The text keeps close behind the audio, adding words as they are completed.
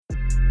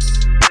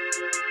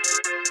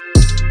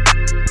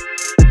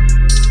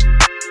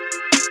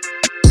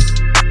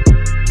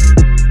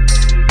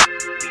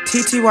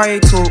TTYA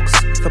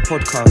Talks, the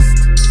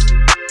podcast.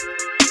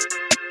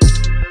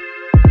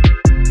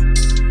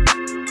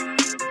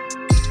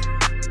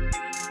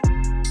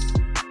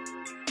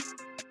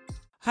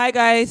 Hi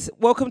guys,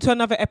 welcome to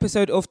another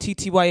episode of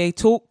TTYA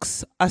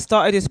Talks. I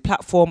started this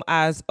platform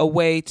as a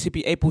way to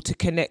be able to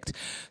connect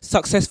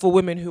successful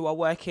women who are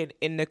working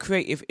in the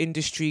creative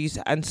industries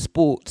and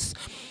sports.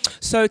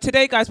 So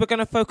today, guys, we're going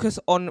to focus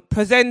on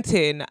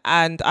presenting,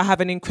 and I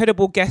have an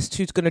incredible guest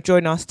who's going to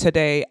join us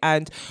today.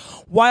 And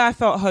why I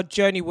felt her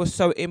journey was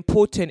so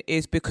important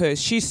is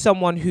because she's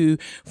someone who,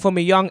 from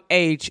a young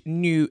age,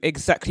 knew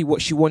exactly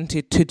what she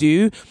wanted to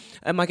do.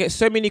 I get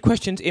so many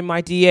questions in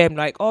my DM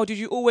like, oh, did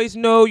you always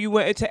know you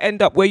wanted to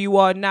end up where you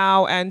are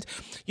now? And,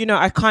 you know,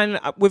 I kind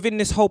of, within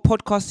this whole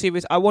podcast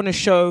series, I want to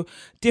show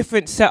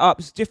different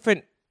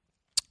setups,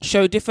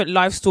 show different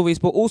life stories,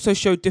 but also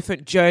show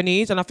different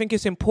journeys. And I think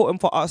it's important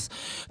for us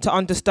to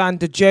understand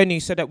the journey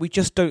so that we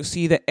just don't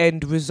see the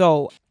end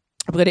result.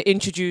 I'm going to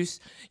introduce,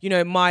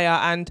 Maya,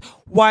 and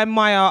why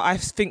Maya, I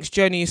think's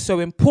journey is so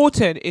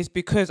important is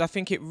because I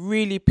think it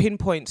really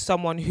pinpoints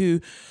someone who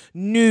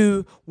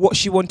knew what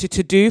she wanted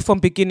to do from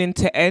beginning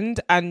to end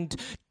and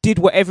did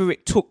whatever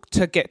it took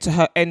to get to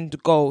her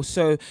end goal.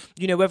 So,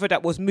 whether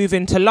that was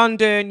moving to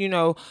London,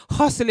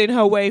 hustling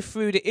her way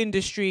through the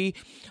industry,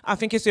 I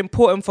think it's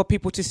important for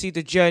people to see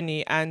the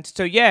journey. And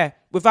so,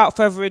 without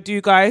further ado,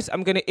 guys,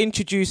 I'm going to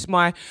introduce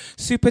my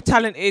super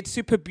talented,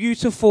 super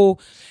beautiful,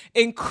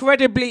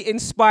 incredibly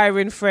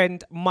inspiring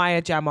friend,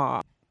 Maya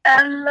Jamar.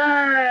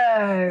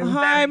 Hello.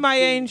 Hi, my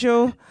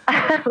angel.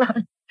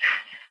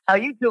 How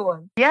you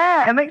doing?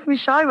 Yeah, it makes me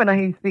shy when I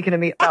hear you speaking to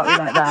me about me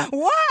like that.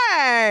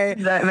 Why?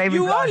 That made me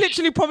you blush. are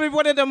literally probably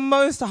one of the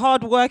most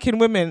hardworking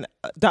women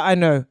that I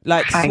know.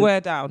 Like, Thanks.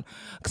 swear down.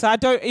 Because I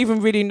don't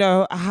even really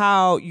know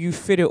how you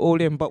fit it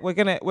all in, but we're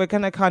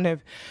gonna kind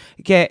of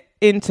get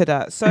into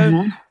that.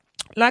 So.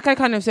 Like I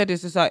kind of said,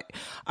 it's just like,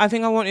 I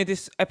think I wanted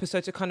this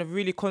episode to kind of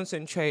really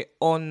concentrate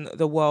on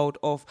the world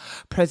of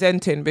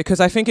presenting, because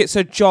I think it's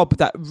a job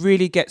that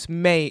really gets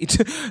made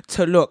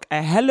to look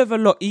a hell of a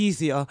lot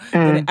easier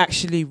than it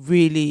actually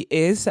really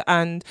is.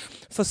 And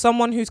for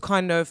someone who's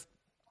kind of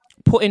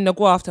put in the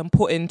graft and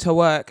put into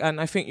work,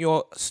 and I think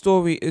your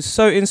story is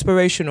so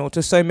inspirational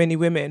to so many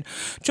women,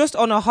 just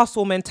on a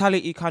hustle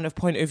mentality kind of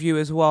point of view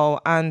as well,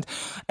 and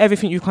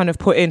everything you kind of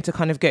put in to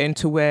kind of get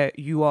into where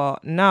you are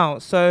now.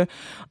 So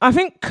I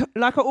think,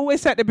 like I always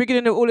say at the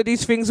beginning of all of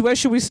these things, where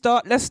should we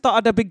start? Let's start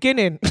at the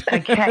beginning.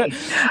 Okay.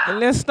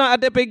 Let's start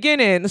at the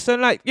beginning. So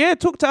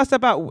talk to us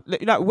about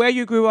like where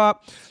you grew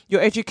up,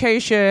 your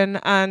education,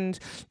 and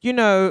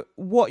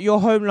what your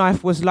home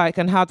life was like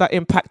and how that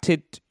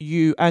impacted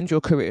you and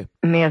your career.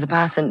 Me as a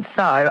person.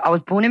 So I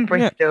was born in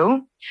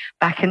Bristol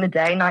back in the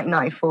day,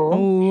 1994.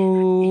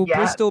 Oh, yeah.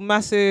 Bristol,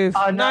 massive.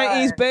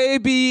 90s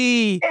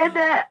baby. Is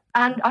it?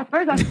 And I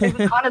suppose it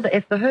was kind of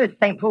it's the hood.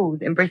 St.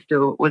 Paul's in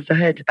Bristol was the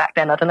hood back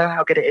then. I don't know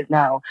how good it is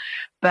now.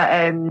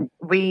 But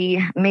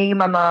me,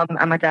 my mum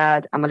and my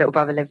dad and my little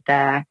brother lived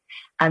there.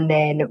 And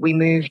then we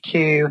moved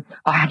to,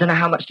 I don't know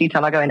how much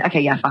detail I go in. Okay,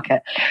 yeah, fuck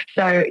it.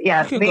 So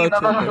yeah, me, my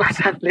mum and my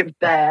dad lived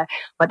there.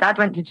 My dad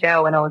went to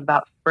jail when I was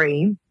about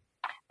 3.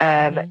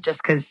 Just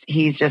because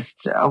he's just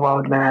a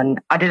wild man.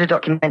 I did a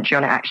documentary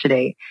on it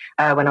actually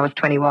when I was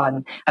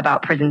 21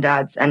 about prison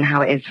dads and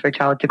how it is for a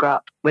child to grow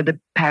up with a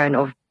parent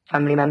or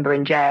family member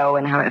in jail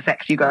and how it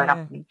affects you growing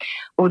up and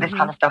all this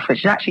kind of stuff, which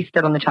is actually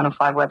still on the Channel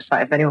 5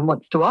 website if anyone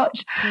wants to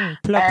watch.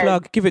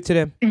 Plug, give it to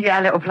them. Yeah,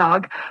 a little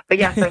plug. But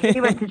yeah, so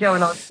he went to jail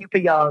when I was super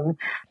young.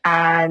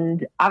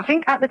 And I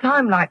think at the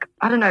time, like,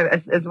 I don't know,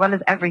 as well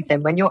as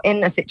everything, when you're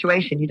in a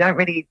situation, you don't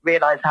really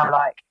realise how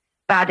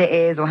bad it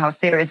is or how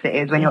serious it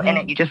is. When you're in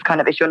it, you just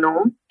kind of, it's your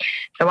norm.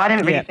 So I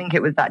didn't really think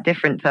it was that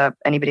different to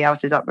anybody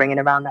else's upbringing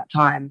around that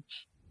time,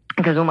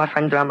 because all my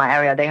friends around my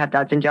area, they had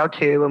dads in jail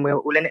too, and we were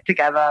all in it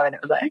together, and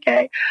it was like,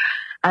 okay.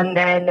 And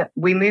then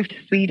we moved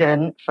to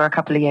Sweden for a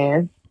couple of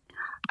years,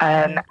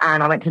 and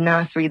I went to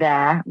nursery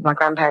there. My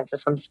grandparents are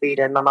from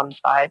Sweden, my mum's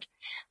side,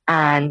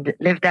 and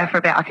lived there for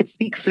a bit. I could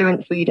speak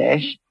fluent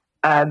Swedish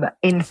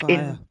in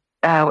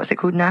what's it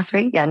called?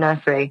 Nursery? Yeah,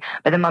 nursery.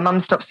 But then my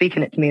mum stopped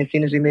speaking it to me as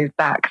soon as we moved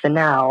back. So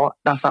now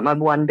that's like my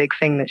one big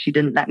thing, that she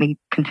didn't let me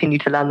continue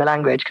to learn the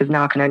language, because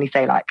now I can only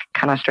say like,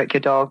 can I stroke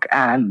your dog?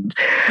 And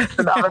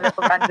some other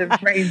little random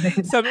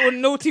phrases.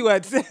 Some naughty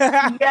words.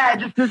 Yeah,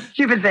 just the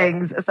stupid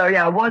things. So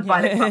yeah, I was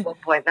bilingual at one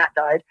point. That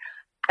died.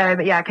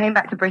 But yeah, I came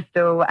back to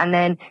Bristol and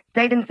then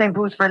stayed in St.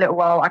 Paul's for a little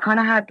while. I kind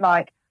of had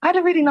I had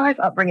a really nice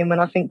upbringing when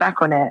I think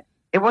back on it.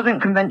 It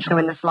wasn't conventional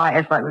in the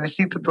slightest. Like, we were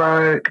super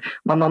broke.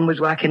 My mum was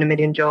working a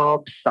million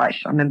jobs. Like,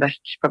 I remember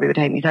she probably would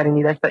hate me telling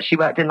you this, but she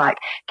worked in like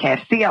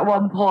KFC at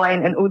one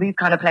point and all these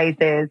kind of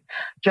places,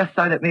 just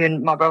so that me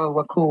and my brother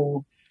were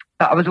cool.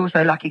 But I was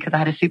also lucky because I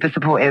had a super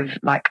supportive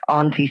like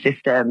auntie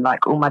system.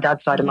 Like, all my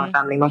dad's side of my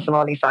family, my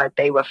Somali side,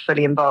 they were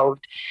fully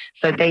involved.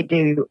 So they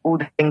do all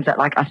the things that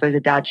like I suppose a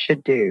dad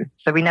should do.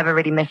 So we never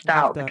really missed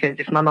out, because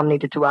if my mum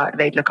needed to work,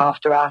 they'd look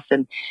after us.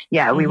 And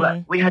yeah,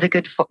 we had a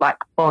good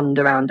bond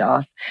around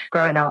us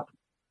growing up.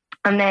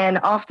 And then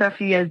after a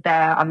few years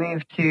there, I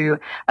moved to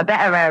a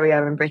better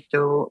area in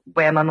Bristol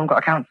where my mum got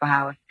a council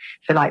house.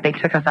 So like they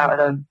took us out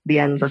of the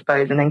ends, I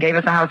suppose, and then gave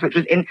us a house which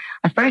was in,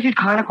 I suppose you'd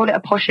kind of call it a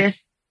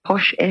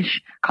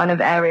posh-ish kind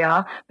of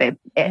area, but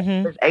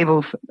it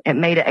was it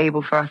made it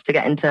able for us to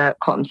get into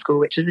Cotton School,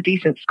 which was a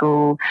decent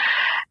school,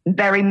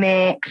 very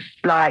mixed.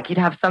 Like you'd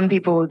have some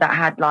people that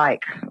had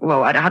like,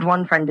 well, I had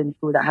one friend in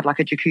school that had like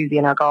a jacuzzi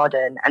in her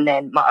garden, and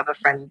then my other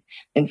friend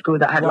in school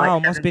that had wow,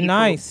 like must be people.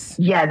 Nice.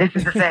 Yeah, this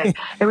is the thing.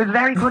 It was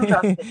very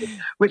contrasted,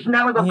 which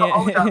now as I've got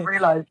older, I've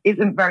realised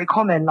isn't very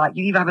common. Like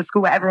you either have a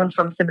school where everyone's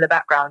from similar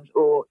backgrounds,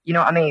 or you know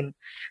what I mean,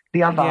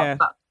 the other. Yeah.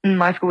 But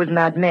my school was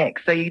mad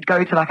mix. So you'd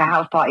go to like a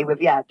house party with,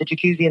 the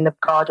jacuzzi in the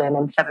garden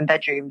and 7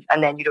 bedrooms.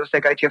 And then you'd also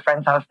go to your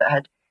friend's house that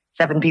had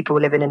 7 people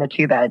living in a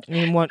 2-bed.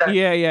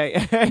 Yeah,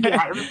 it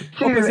was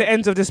opposite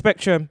ends of the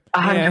spectrum.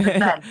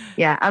 100%.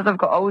 Yeah, as I've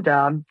got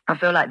older, I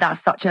feel like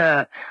that's such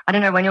a, I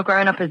don't know, when you're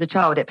growing up as a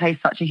child, it plays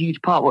such a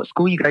huge part what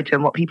school you go to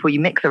and what people you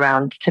mix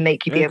around to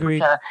make you be able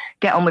to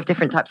get on with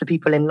different types of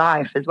people in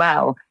life as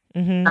well.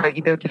 So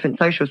you build different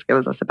social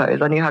skills, I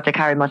suppose. I knew how to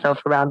carry myself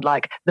around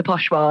like the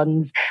posh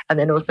ones and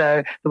then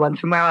also the ones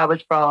from where I was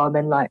from,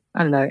 and like,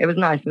 I don't know, it was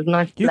nice. It was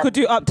nice. You could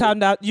do uptown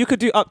downtown. You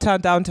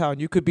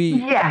could be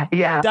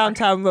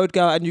downtown road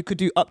girl, and you could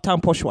do uptown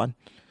posh one.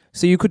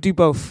 So you could do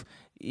both.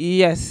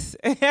 Yes.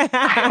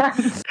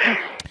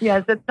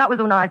 Yeah, so that was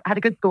all nice. I had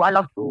a good school. I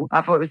loved school.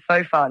 I thought it was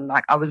so fun.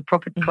 Like I was a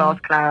proper class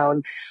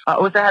clown. I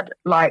also had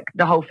like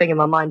the whole thing in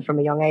my mind from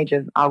a young age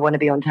of I want to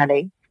be on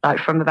telly. Like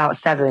from about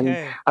 7,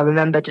 I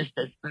remember just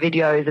the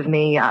videos of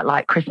me at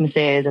like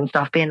Christmases and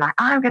stuff being like,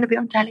 I'm going to be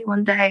on telly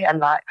one day. And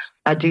like,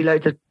 I do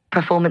loads of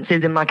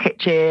performances in my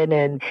kitchen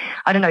and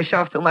I don't know,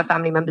 show off to all my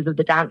family members of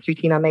the dance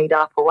routine I made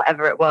up or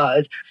whatever it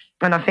was.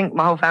 And I think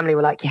my whole family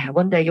were like, yeah,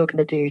 one day you're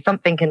going to do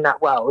something in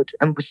that world,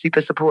 and was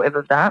super supportive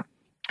of that.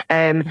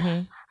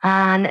 And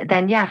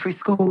then, through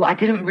school, I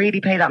didn't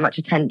really pay that much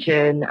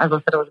attention. As I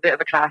said, I was a bit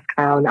of a class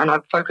clown, and I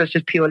focused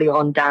just purely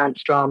on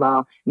dance,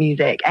 drama,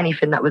 music,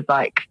 anything that was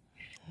like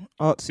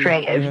artsy,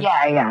 creative.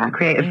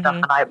 Creative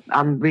stuff. And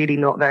I'm really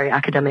not very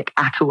academic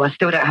at all. I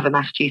still don't have a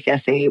maths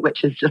GCSE,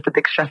 which is just a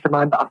big stress of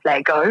mine, but I've let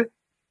it go.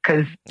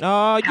 Because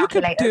you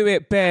could do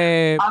it,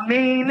 babe. I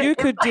mean, you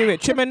could do it.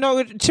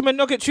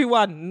 Trigonometry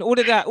 1, all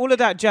of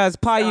that jazz,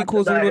 pi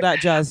equals all of that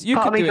jazz. You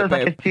could do it, babe.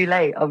 Like it's too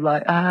late. I'm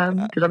like,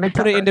 did I miss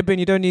Put it in the bin.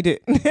 You don't need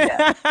it.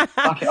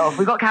 Fuck it off.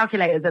 We got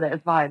calculators in it.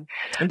 It's fine.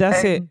 And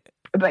that's it.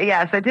 But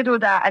yeah, so I did all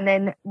that and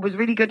then was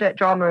really good at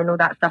drama and all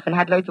that stuff and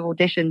had loads of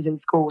auditions in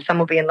school. Some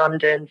will be in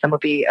London, some will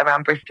be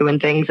around Bristol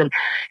and things. And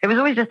it was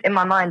always just in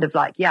my mind of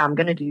like, yeah, I'm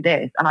going to do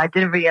this. And I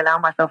didn't really allow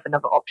myself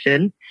another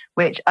option,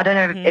 which I don't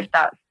know if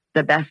that's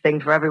the best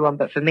thing for everyone.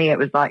 But for me, it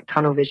was like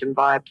tunnel vision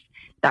vibes.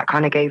 That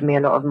kind of gave me a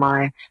lot of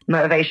my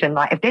motivation.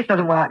 Like, if this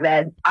doesn't work,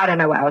 then I don't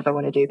know what else I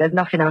want to do. There's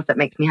nothing else that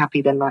makes me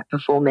happy than like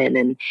performing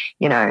and,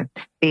 you know,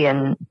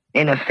 being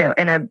in a film,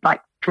 in a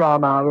like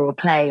drama or a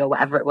play or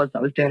whatever it was that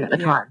I was doing at the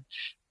time.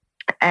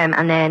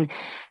 And then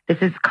this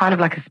is kind of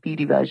like a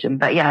speedy version,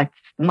 but yeah,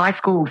 my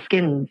school,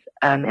 Skins,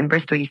 in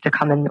Bristol, used to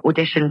come and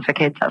audition for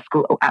kids at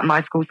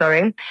my school,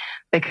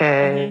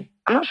 because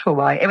I'm not sure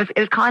why. It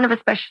was kind of a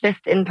specialist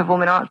in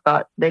performing arts,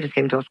 but they just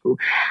came to our school.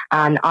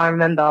 And I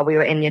remember we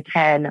were in year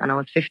 10 and I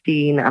was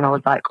 15 and I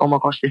was like, oh my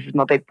gosh, this is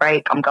my big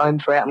break. I'm going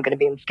for it. I'm going to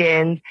be in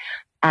Skins.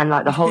 And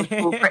like the whole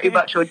school pretty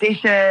much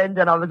auditioned,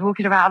 and I was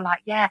walking around like,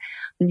 yeah.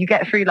 And you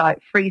get through like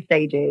 3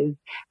 stages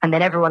and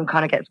then everyone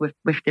kind of gets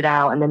whiffed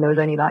out. And then there was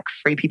only like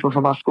 3 people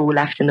from our school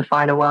left in the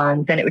final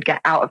ones. Then it would get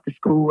out of the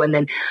school. And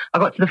then I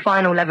got to the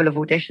final level of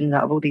auditions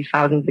out of all these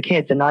thousands of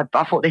kids. And I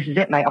thought, this is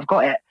it, mate. I've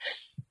got it.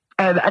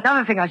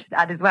 Another thing I should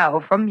add as well,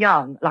 from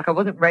young, like I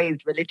wasn't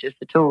raised religious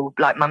at all.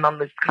 Like my mum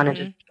was kind of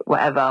just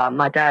whatever.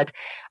 My dad,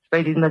 I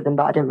suppose he's Muslim,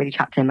 but I didn't really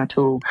chat to him at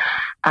all.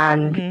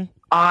 And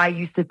I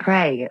used to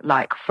pray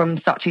like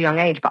from such a young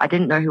age, but I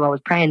didn't know who I was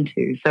praying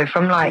to. So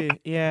from like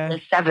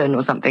 7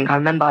 or something, I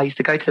remember I used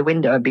to go to the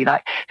window and be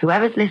like,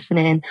 whoever's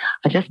listening,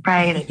 I just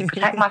pray that you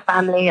protect my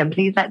family and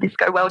please let this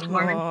go well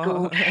tomorrow in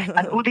school.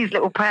 And all these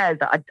little prayers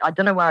that I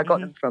don't know where I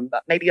got them from,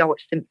 but maybe I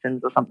watched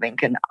Simpsons or something,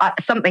 and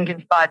something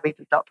inspired me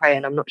to start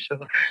praying. I'm not sure.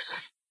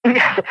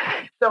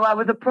 So I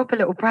was a proper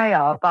little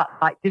prayer, but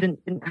like didn't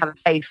have a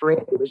faith for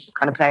it. It was just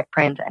kind of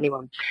praying to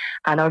anyone.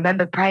 And I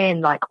remember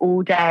praying like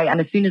all day, and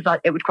as soon as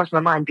it would cross my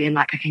mind, being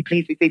like, okay,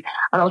 please, please, please.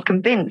 And I was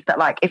convinced that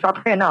like if I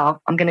pray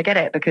enough, I'm going to get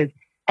it, because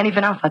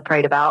anything else I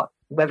prayed about,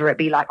 whether it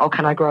be like, oh,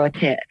 can I grow a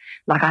tit?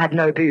 Like I had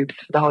no boobs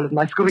for the whole of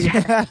my school year.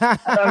 And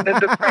I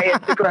remember praying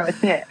to grow a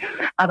tit.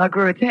 And I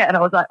grew a tit and I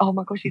was like, oh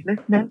my gosh, she's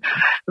listening.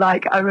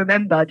 Like I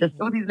remember just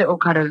all these little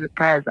kind of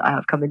prayers that I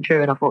have coming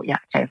true. And I thought, yeah,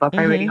 okay, if I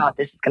pray really hard,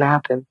 this is going to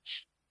happen.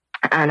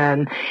 And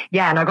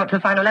and I got to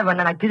the final level and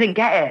then I didn't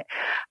get it.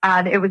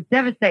 And it was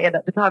devastating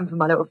at the time for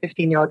my little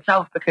 15-year-old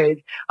self because,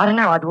 I don't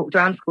know, I'd walked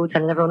around school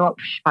telling everyone, oh,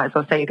 might as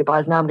well say your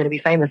goodbyes now, I'm going to be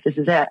famous, this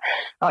is it.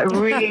 Like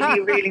really,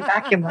 really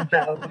backing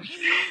myself.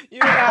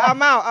 You're like,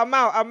 I'm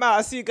out.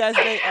 I'll see you guys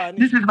later.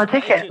 This is my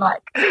ticket.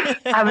 Like,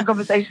 having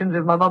conversations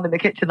with my mum in the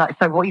kitchen, like,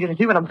 so what are you going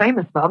to do when I'm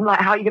famous, Mum? Like,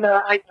 how are you going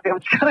to be able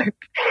to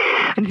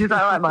cope? And she's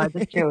like, all right, Mum,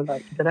 just chill.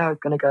 Like, I don't know how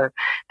it's going to go.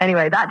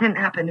 Anyway, that didn't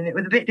happen and it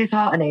was a bit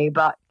disheartening,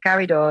 but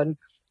carried on.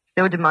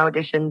 Still did my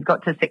auditions,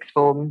 got to sixth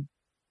form.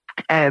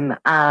 And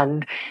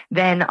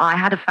then I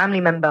had a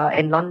family member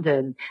in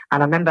London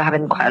and I remember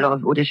having quite a lot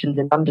of auditions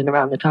in London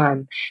around the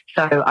time.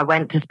 So I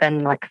went to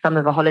spend like some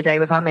of a holiday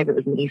with her. Maybe it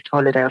was an Easter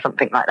holiday or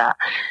something like that.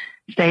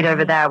 Stayed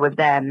over there with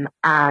them.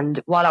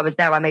 And while I was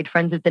there, I made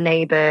friends with the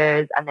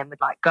neighbours and then would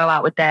like go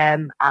out with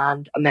them.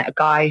 And I met a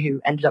guy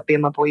who ended up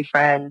being my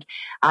boyfriend.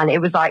 And it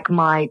was like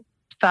my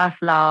first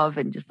love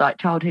and just like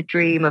childhood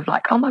dream of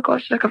like, oh my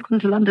gosh, look, I've gone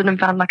to London and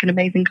found like an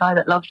amazing guy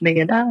that loves me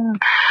and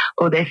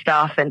all this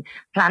stuff, and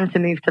planned to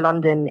move to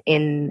London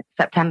in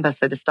September,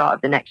 so the start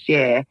of the next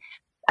year,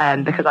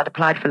 because I'd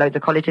applied for loads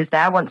of colleges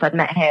there once I'd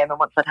met him and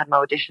once I'd had my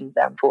auditions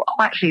there and thought,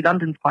 oh, actually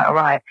London's quite all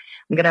right.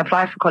 I'm going to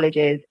apply for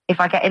colleges. If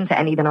I get into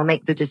any, then I'll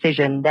make the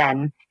decision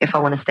then if I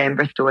want to stay in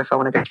Bristol, if I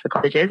want to go to the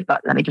colleges, but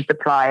let me just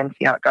apply and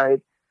see how it goes.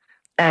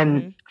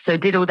 So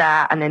did all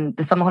that, and then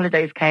the summer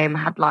holidays came,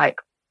 had like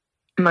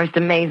most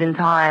amazing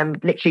time.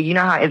 Literally, you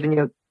know how it is when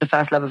you're the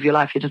first love of your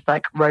life. You're just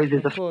like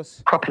roses are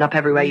cropping up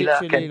everywhere you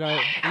look. And,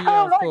 like,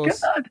 oh my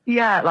God.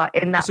 Yeah, like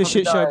in that. It's a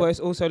shit show, but it's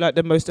also like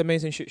the most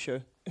amazing shit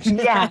show.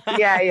 Yeah.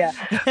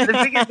 The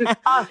thing is with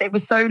us, it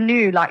was so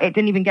new. Like it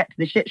didn't even get to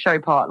the shit show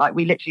part. Like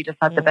we literally just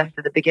had the best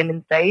of the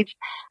beginning stage.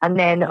 And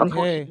then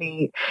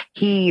unfortunately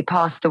he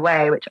passed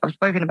away, which I've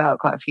spoken about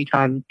quite a few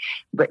times,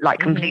 but like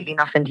completely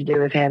nothing to do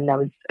with him. There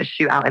was a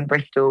shootout in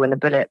Bristol and a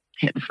bullet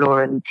hit the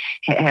floor and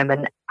hit him.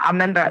 And I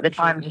remember at the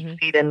time just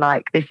feeling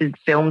like this is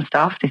film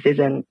stuff. This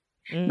isn't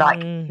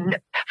like,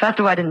 first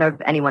of all, I didn't know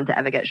of anyone to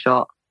ever get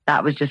shot.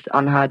 That was just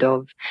unheard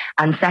of.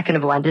 And second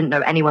of all, I didn't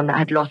know anyone that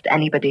had lost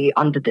anybody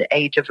under the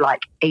age of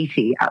like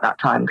 80 at that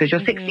time. Because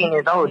you're 16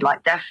 years old,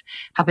 like death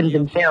happens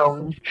in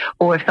films,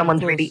 or if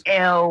someone's really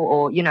ill,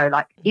 or, you know,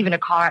 like even a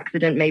car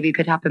accident maybe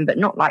could happen, but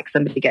not like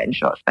somebody getting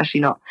shot, especially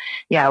not,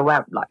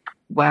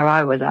 where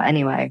I was at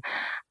anyway.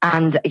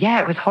 And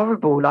yeah, it was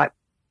horrible. Like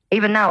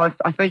even now,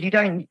 I suppose you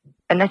don't,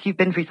 unless you've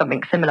been through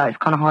something similar, it's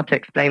kind of hard to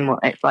explain what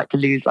it's like to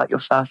lose like your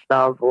first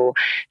love or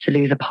to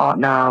lose a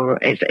partner. Or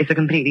it's a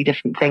completely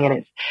different thing,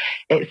 and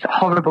it's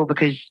horrible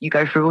because you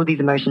go through all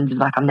these emotions of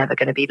like, I'm never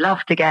going to be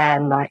loved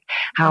again. Like,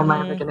 how am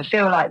I ever going to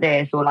feel like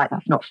this? Or like,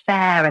 that's not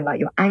fair. And like,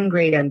 you're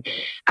angry. And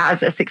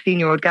as a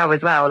 16-year-old girl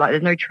as well, like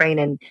there's no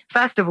training,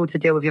 first of all, to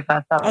deal with your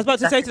first love. I was about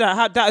to say to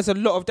that,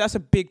 that's a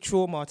big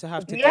trauma to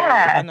have to deal with.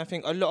 And I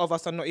think a lot of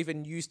us are not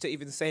even used to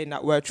even saying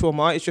that word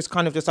trauma. It's just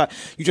kind of just like,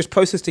 you just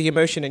process the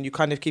emotion and you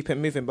kind of keep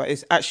it moving, but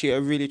it's actually a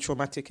really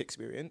traumatic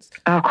experience.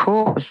 Of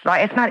course.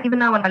 Like it's not, even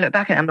now when I look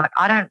back at it, I'm like,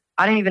 I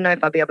don't even know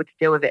if I'd be able to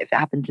deal with it if it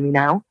happened to me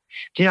now.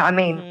 Do you know what I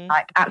mean?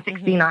 Like at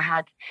 16 I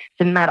had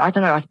some mad, I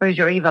don't know, I suppose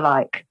you're either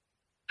like,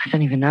 I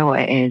don't even know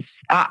what it is.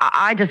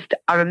 I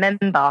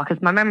remember,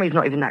 because my memory's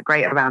not even that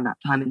great around that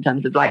time in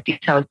terms of like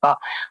details, but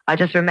I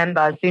just remember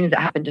as soon as it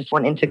happened, just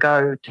wanting to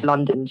go to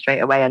London straight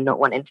away and not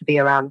wanting to be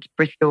around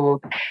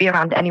Bristol, be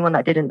around anyone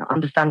that didn't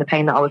understand the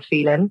pain that I was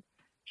feeling.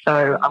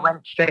 So I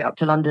went straight up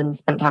to London,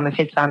 spent time with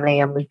his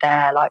family and was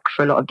there like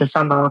for a lot of the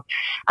summer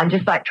and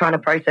just like trying to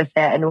process it.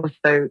 And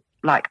also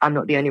like, I'm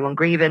not the only one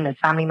grieving. There's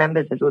family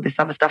members, there's all this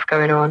other stuff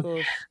going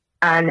on.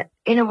 And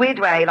in a weird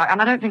way, like,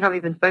 and I don't think I've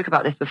even spoke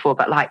about this before,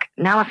 but like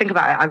now I think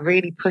about it, I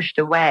really pushed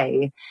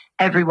away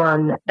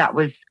everyone that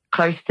was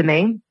close to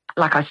me.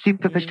 Like I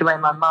super pushed away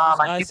my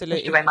mum, I super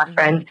pushed away my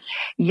friends.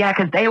 Yeah,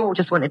 because they all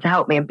just wanted to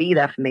help me and be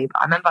there for me.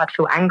 But I remember I'd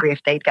feel angry if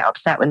they'd get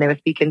upset when they were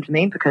speaking to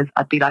me because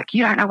I'd be like,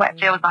 you don't know what it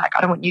feels like. I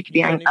don't want you to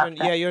be angry.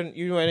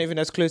 You weren't even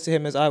as close to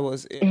him as I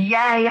was.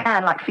 Yeah.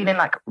 And like feeling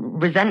like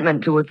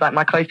resentment towards like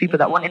my close people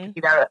that wanted to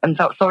be there and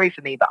felt sorry for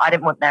me, but I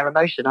didn't want their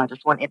emotion. I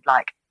just wanted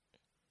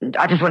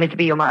to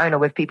be on my own or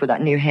with people that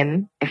knew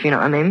him, if you know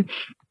what I mean.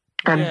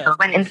 So I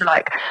went into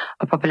like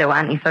a proper little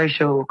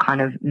antisocial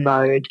kind of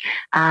mode.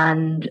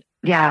 And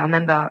yeah, I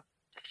remember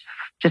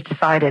just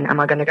deciding, am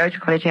I going to go to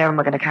college here? Am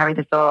I going to carry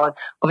this on?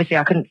 Obviously,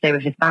 I couldn't stay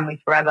with his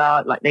family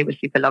forever. Like they were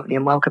super lovely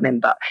and welcoming,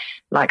 but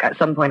like at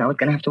some point I was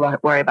going to have to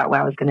worry about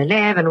where I was going to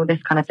live and all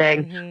this kind of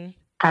thing.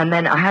 And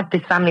then I had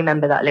this family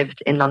member that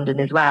lived in London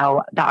as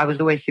well that I was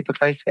always super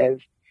close with.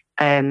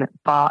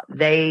 But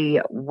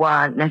they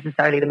weren't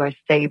necessarily the most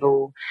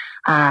stable.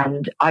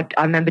 And I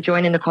remember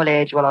joining the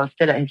college while I was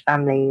still at his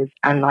family's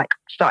and like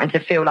starting to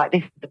feel like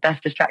this is the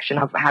best distraction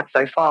I've had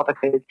so far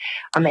because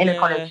I'm in a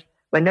college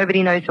where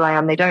nobody knows who I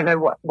am. They don't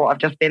know what I've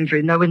just been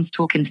through. No one's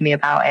talking to me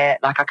about it.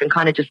 Like I can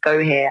kind of just go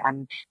here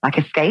and like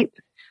escape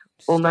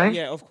almost.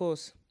 Yeah, of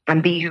course.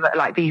 And be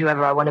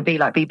whoever I want to be,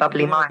 like be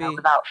bubbly Maya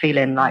without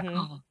feeling like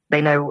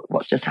they know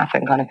what's just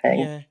happened kind of thing.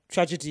 Yeah,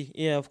 tragedy.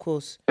 Yeah, of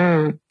course.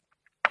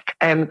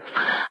 And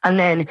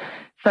then,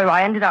 so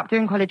I ended up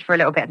doing college for a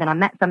little bit. Then I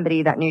met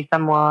somebody that knew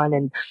someone,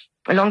 and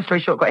long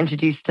story short, got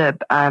introduced to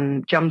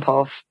Jump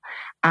Off.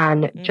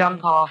 And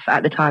Jump Off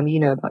at the time, you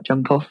know about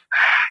Jump Off.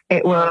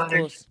 It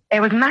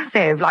was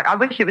massive. Like, I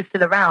wish it was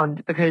still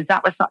around, because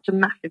that was such a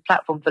massive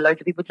platform for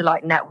loads of people to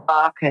like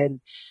network. And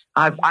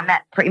I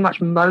met pretty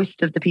much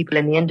most of the people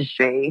in the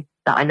industry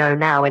that I know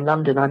now in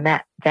London. I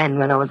met then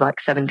when I was like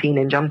 17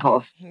 in Jump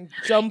Off.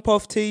 Jump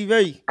Off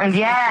TV. And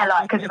yeah,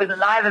 like, because it was a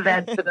live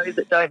event for those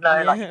that don't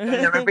know. Like,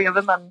 every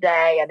other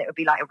Monday, and it would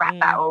be like rap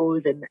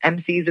battles, and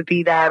MCs would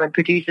be there, and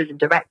producers and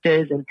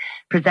directors and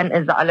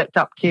presenters that I looked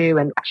up to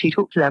and actually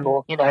talked to them,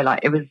 or, you know,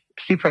 like, it was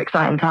super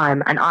exciting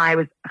time. And I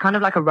was kind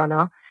of like a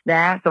runner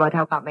there, so I'd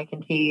help out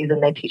making teas,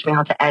 and they'd teach me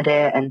how to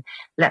edit and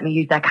let me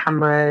use their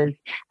cameras.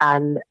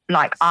 And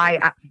like,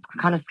 I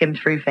kind of skimmed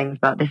through things,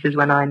 but this is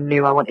when I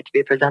knew I wanted to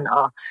be a presenter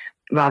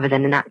rather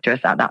than an actress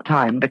at that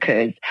time,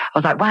 because I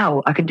was like,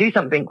 wow, I can do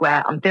something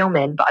where I'm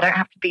filming, but I don't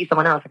have to be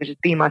someone else. I can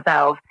just be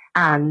myself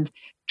and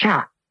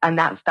chat. And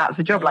that's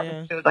the job. Like,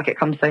 it feels like it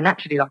comes so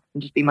naturally. Like, I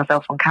can just be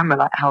myself on camera.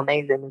 Like, how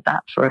amazing is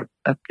that for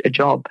a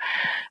job?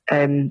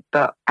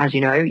 But as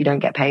you know, you don't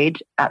get paid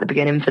at the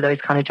beginning for those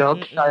kind of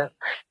jobs. So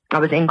I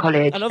was in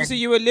college. And obviously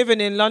you were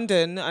living in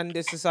London, and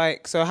this is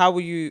like, so how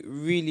were you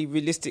really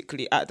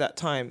realistically at that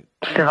time?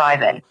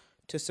 Surviving.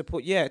 To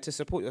support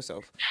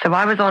yourself. So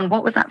I was on,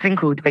 what was that thing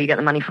called where you get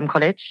the money from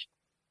college?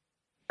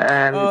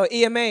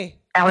 EMA.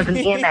 I was on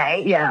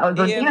EMA. Yeah, I was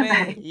on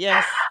EMA.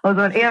 Yes. I was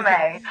on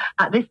EMA.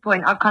 At this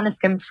point, I've kind of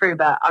skimmed through,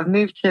 but I've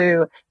moved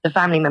to the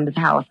family member's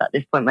house at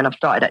this point when I've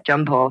started at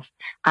Jump Off.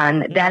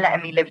 And they're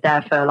letting me live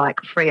there for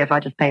like free if I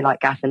just pay like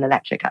gas and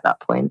electric at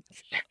that point.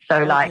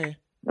 So like,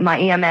 my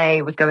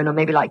EMA was going on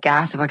maybe like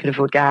gas, if I could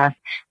afford gas.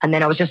 And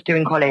then I was just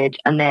doing college,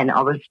 and then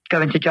I was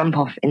going to Jump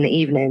Off in the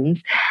evenings.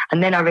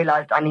 And then I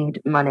realised I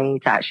need money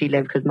to actually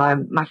live, because my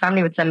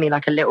family would send me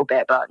like a little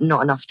bit, but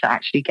not enough to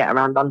actually get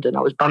around London. I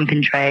was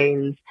bumping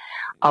trains.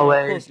 Of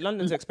course,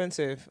 London's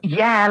expensive.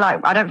 Yeah,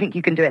 like, I don't think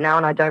you can do it now,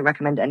 and I don't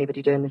recommend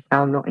anybody doing this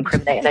now. I'm not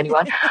incriminating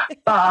anyone.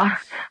 But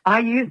I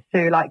used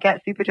to like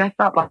get super dressed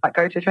up, like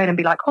go to a train and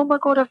be like, oh my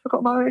God, I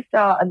forgot my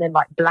Oyster, and then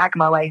like blag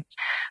my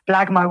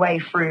way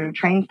through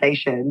train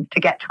stations to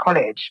get to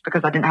college,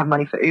 because I didn't have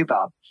money for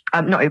Uber.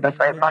 Not Uber,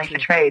 sorry, money for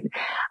train.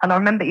 And I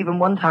remember even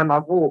one time I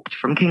walked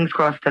from King's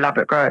Cross to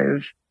Ladbroke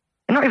Grove.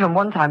 And not even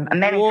one time,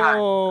 many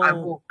times I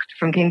walked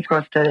from King's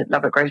Cross to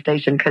Ladbroke Grove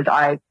station because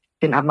I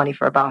didn't have money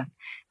for a bus.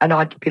 And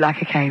I'd be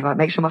like, okay, right,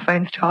 make sure my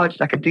phone's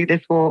charged. I can do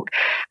this walk,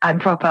 and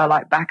proper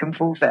like back and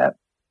forth it.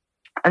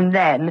 And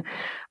then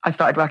I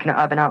started working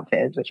at Urban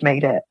Outfitters, which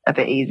made it a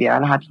bit easier.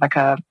 And I had like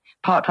a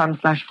part-time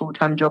 /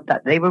 full-time job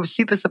that they were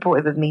super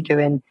supportive of me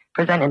doing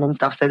presenting and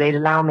stuff. So they'd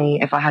allow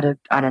me, if I had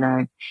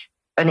an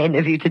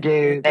interview to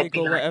do, they'd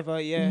be like,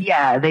 whatever,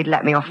 yeah, they'd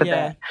let me off a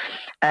bit.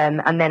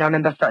 And then I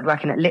remember I started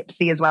working at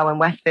Lipsy as well in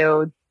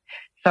Westfield.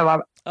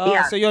 So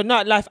so your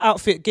nightlife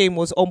outfit game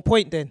was on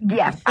point then.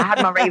 Yeah, I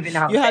had my raving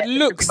outfit. You had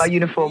looks. My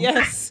uniform.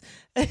 Yes.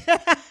 That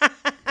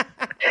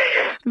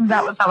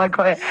was how I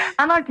got it.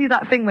 And I'd do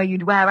that thing where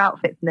you'd wear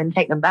outfits and then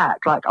take them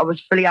back. Like, I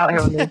was fully out here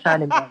on the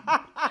returning one,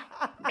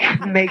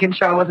 making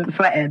sure I wasn't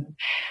sweating.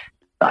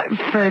 Like,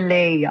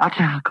 fully,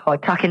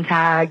 tucking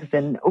tags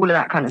and all of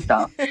that kind of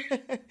stuff.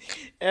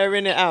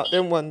 Airing it out,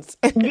 them ones.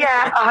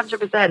 Yeah,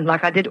 100%.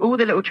 Like, I did all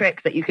the little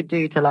tricks that you could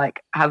do to,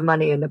 like, have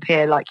money and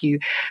appear like you,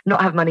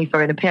 not have money,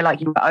 sorry, and appear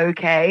like you were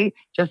okay,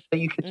 just so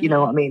you could, you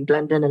know what I mean,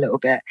 blend in a little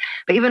bit.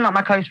 But even, like,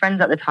 my close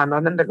friends at the time, I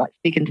remember, like,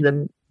 speaking to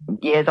them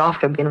years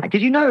after and being like,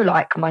 did you know,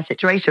 like, my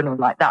situation, or,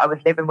 like, that I was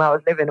living where I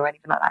was living or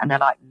anything like that? And they're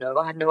like, no,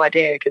 I had no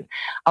idea, because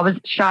I was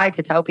shy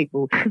to tell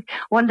people.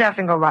 One day I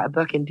think I'll write a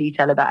book in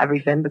detail about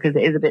everything, because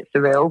it is a bit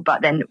surreal.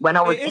 But then when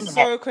I was in it,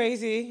 so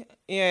crazy.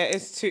 Yeah,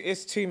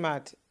 it's too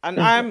mad. And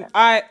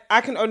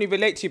I can only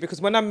relate to you, because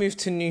when I moved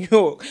to New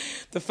York,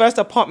 the first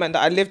apartment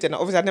that I lived in,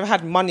 obviously I never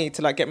had money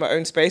to like get my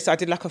own space. So I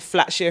did like a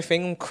flat share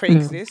thing on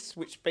Craigslist,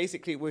 which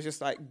basically was just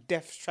like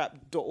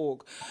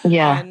deathtrap.org.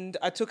 Yeah. And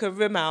I took a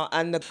room out,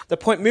 and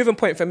the moving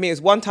point for me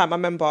is one time I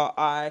remember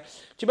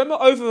do you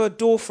remember over a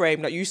door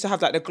frame that you used to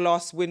have like the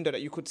glass window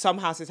that you could, some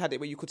houses had it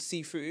where you could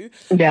see through.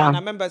 Yeah. And I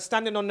remember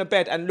standing on the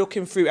bed and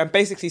looking through and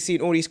basically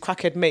seeing all these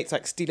crackhead mates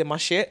like stealing my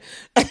shit.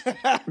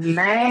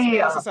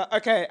 Man. I was like,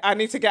 okay, I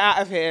need to get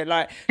out of here.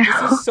 Like,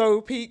 this is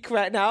so peak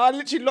right now. I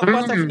literally locked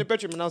myself in the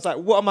bedroom and I was like,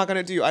 what am I going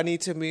to do? I need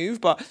to move.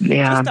 But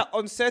just that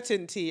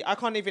uncertainty, I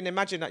can't even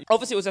imagine that.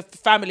 Obviously, it was a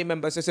family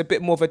member, so it's a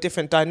bit more of a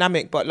different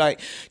dynamic. But like,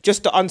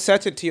 just the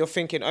uncertainty of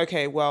thinking,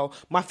 okay, well,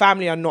 my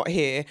family are not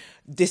here.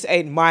 This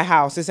ain't my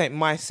house. This ain't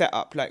my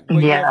setup. Like,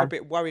 were you ever a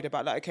bit worried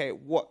about like, okay,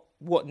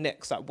 what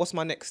next? Like, what's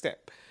my next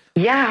step?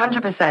 Yeah,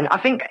 100%. I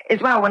think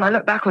as well, when I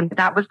look back on it,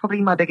 that was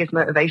probably my biggest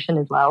motivation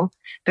as well.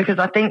 Because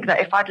I think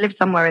that if I'd lived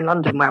somewhere in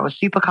London where I was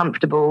super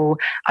comfortable,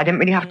 I didn't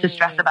really have to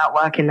stress about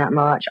working that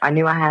much. I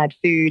knew I had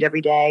food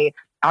every day.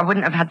 I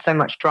wouldn't have had so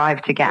much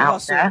drive to get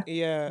out there.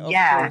 Yeah,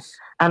 of course.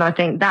 And I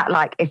think that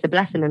like it's a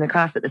blessing and a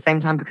curse at the same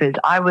time, because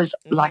I was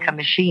like a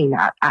machine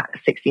at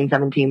 16,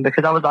 17,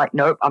 because I was like,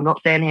 nope, I'm not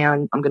staying here,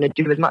 and I'm going to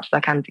do as much as I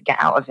can to get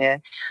out of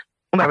here.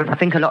 Whereas I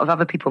think a lot of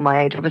other people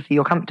my age, obviously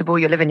you're comfortable,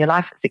 you're living your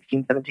life at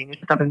 16, 17, you're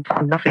just having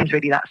fun, nothing's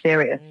really that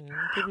serious.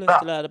 People are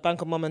still at the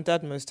bank of mum and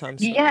dad most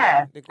times. So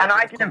yeah, and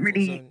I didn't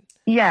really,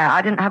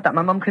 I didn't have that.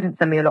 My mum couldn't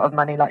send me a lot of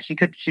money. Like she'd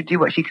do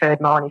what she could,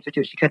 my aunties would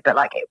do what she could, but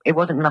like it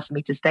wasn't enough for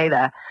me to stay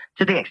there,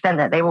 to the extent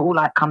that they were all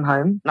like, come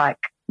home, like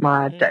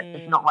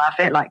it's not worth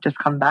it, like just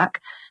come back.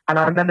 And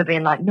I remember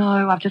being like,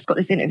 no, I've just got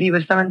this interview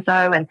with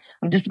so-and-so and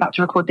I'm just about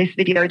to record this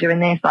video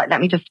doing this, like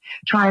let me just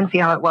try and see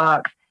how it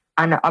works.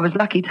 And I was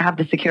lucky to have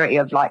the security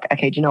of like,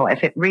 okay, do you know what?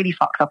 If it really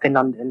fucks up in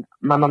London,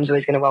 my mum's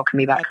always going to welcome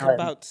me back home.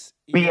 Of course.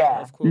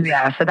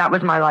 Yeah. So that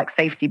was my like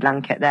safety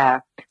blanket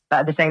there. But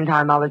at the same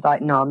time, I was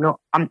like, no,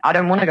 I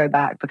don't want to go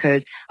back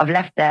because I've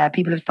left there.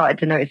 People have started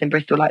to notice in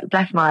Bristol, like,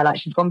 bless Maya,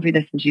 like she's gone through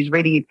this and she's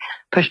really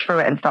pushed through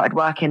it and started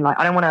working. Like,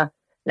 I don't want to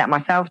let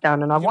myself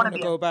down, and I want to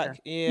go back.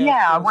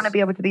 I want to be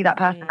able to be that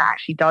person that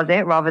actually does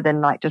it rather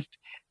than like just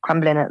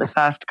crumbling at the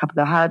first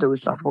couple of hurdles.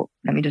 So I thought,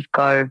 let me just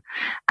go.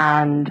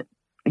 And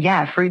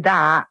yeah, through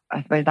that,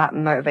 I suppose that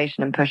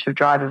motivation and push of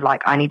drive of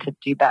like, I need to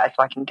do better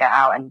so I can get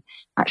out and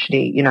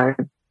actually, you know,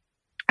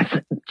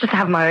 just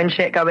have my own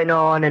shit going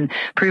on and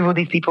prove all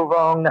these people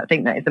wrong that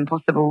think that it's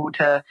impossible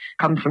to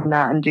come from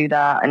that and do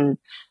that. And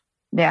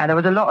yeah, there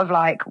was a lot of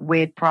like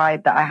weird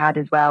pride that I had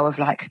as well of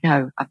like,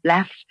 no, I've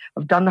left,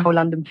 I've done the whole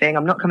London thing.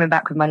 I'm not coming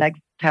back with my legs,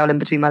 tail in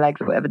between my legs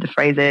or whatever the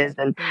phrase is.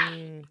 And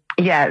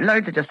yeah,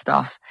 loads of just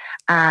stuff.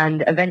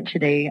 And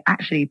eventually,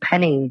 actually,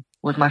 Penny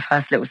was my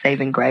first little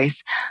saving grace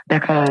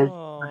because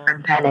my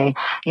friend Penny,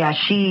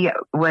 she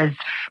was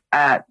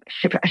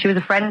she was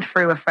a friend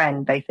through a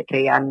friend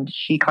basically, and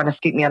she kind of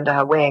scooped me under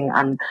her wing.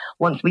 And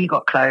once we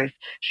got close,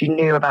 she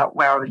knew about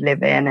where I was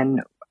living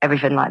and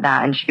everything like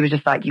that, and she was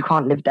just like, you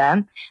can't live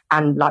there,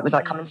 and like was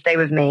like, come and stay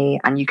with me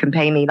and you can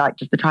pay me like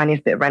just the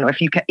tiniest bit of rent, or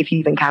if you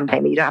even can pay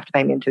me, you don't have to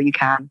pay me until you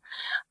can,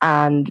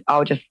 and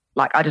I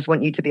just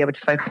want you to be able to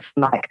focus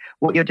on like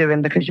what you're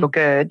doing because you're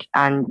good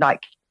and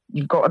like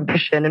you've got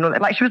ambition and all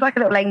that. Like she was like a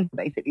little angel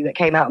basically that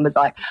came out and was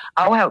like,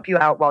 I'll help you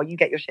out while you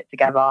get your shit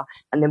together,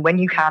 and then when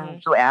you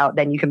can sort it out,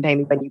 then you can pay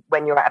me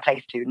when you're at a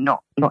place to,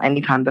 not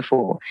any time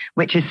before,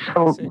 which is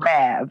so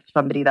rare of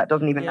somebody that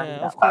doesn't even know you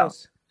that well.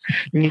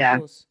 Yeah.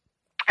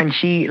 And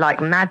she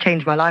like mad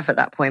changed my life at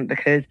that point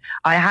because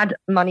I had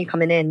money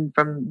coming in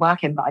from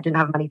working, but I didn't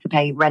have money to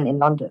pay rent in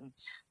London.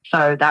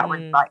 So that was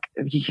like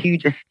the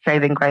hugest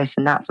saving grace.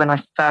 And that's when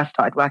I first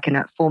started working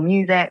at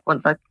 4Music.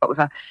 Once I got with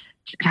her.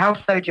 How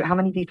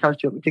many details do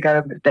you want me to go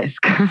over with this?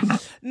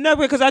 No,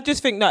 because I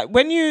just think that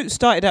when you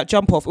started at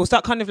Jump Off, was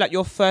that kind of like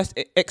your first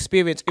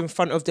experience in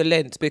front of the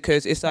lens?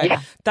 Because it's like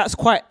that's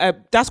quite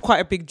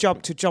a big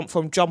jump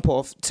from Jump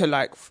Off to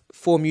like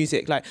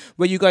 4Music. Like,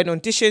 were you going on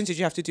auditions? Did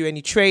you have to do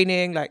any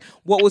training? Like,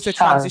 what was the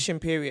transition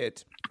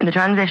period? The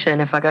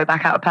transition, if I go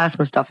back out of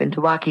personal stuff into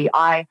worky,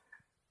 I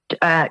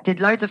did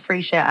loads of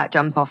free shit at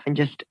Jump Off and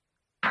just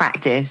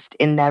practiced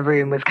in their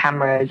room with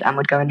cameras and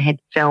would go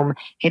and film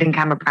hidden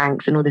camera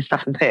pranks and all this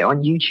stuff and put it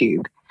on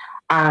YouTube.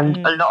 And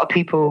a lot of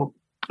people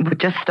would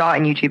just start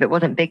in YouTube. It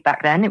wasn't big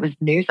back then. It was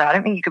new. So I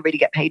don't think you could really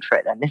get paid for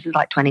it then. This is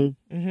like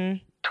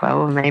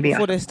 2012 maybe.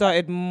 Before they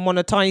started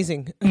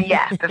monetizing.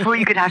 Yeah, before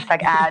you could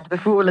hashtag ads,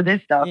 before all of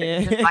this stuff. Yeah.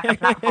 It's just like a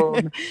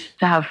platform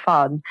to have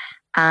fun.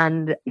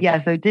 And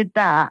yeah, so did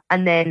that.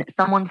 And then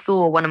someone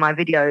saw one of my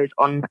videos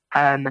on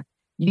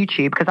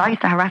YouTube, because I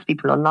used to harass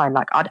people online.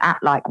 Like I'd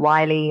at like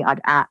Wiley, I'd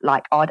at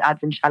like Odd Ads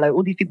and Shallow,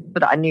 all these people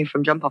that I knew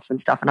from Jump Off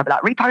and stuff, and I'd be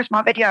like, repost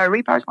my video,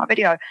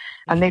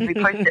 and they'd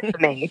repost it for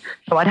me.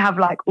 So I'd have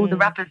like all the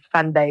rappers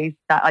fan base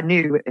that I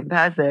knew in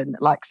person,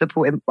 like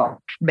supporting,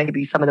 well,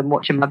 maybe some of them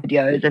watching my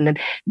videos, and then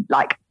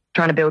like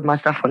trying to build my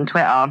stuff on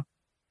Twitter. And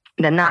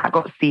then that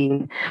got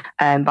seen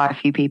by a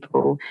few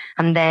people,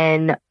 and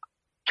then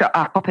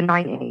Copper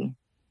 90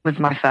 was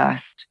my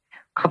first.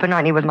 Copper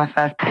 90 was my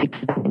first paid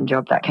presenting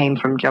job that came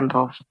from Jump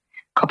Off.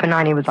 Copper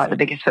 90 was like the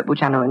biggest football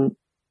channel in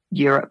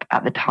Europe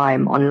at the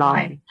time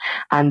online.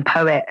 And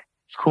Poet's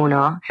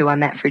Corner, who I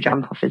met through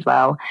Jump Off as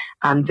well,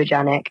 and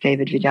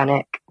David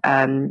Vijanik,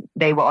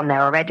 they were on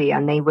there already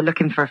and they were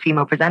looking for a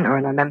female presenter.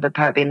 And I remember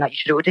Poet being like, you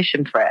should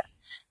audition for it.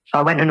 So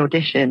I went and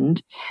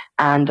auditioned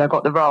and I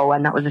got the role,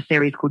 and that was a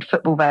series called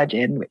Football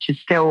Virgin, which is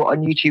still on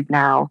YouTube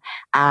now.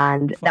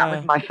 And that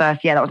was my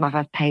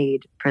first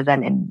paid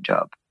presenting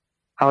job.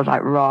 I was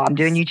like, raw, I'm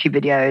doing YouTube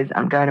videos,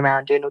 I'm going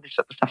around doing all this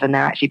sort of stuff, and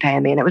they're actually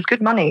paying me. And it was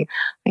good money.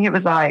 I think it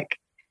was like,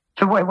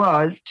 for what it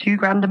was,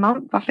 $2,000 a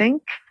month, I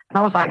think. And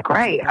I was like,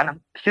 great. And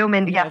I'm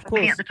filming, for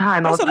me at the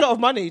time. That's a lot of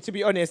money, to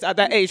be honest, at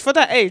that age. For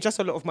that age, that's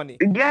a lot of money.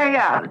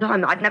 Yeah. At the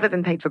time, I'd never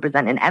been paid for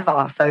presenting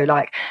ever. So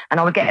like, and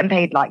I was getting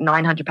paid like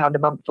 £900 a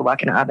month for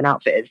working at Urban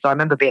Outfitters. So I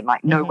remember being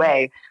like, no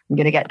way, I'm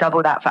going to get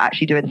double that for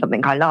actually doing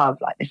something I love.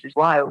 Like, this is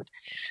wild.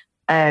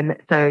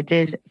 So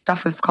did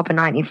stuff with Copper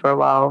 90 for a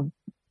while.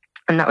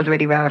 And that was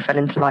really where I fell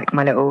into like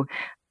my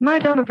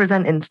drama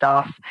presenting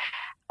stuff.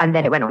 And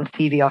then it went on to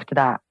TV after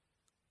that.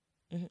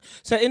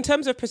 So in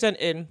terms of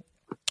presenting,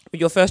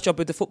 your first job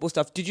with the football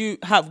stuff, did you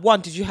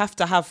have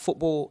to have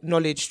football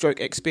knowledge /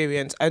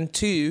 experience? And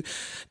two,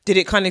 did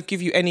it kind of give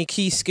you any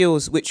key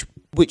skills which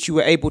you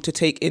were able to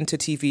take into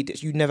TV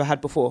that you never had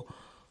before?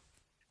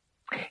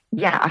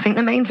 Yeah, I think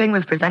the main thing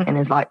with presenting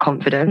is like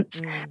confidence.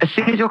 As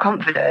soon as you're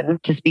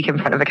confident to speak in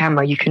front of a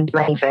camera, you can do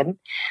anything,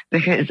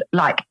 because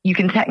like you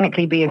can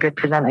technically be a good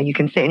presenter. You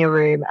can sit in your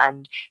room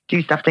and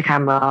do stuff to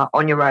camera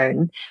on your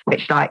own,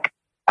 which like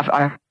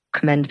I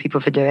commend people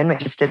for doing,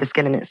 which is still a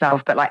skill in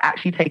itself. But like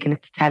actually taking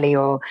it to telly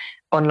or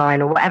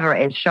online or whatever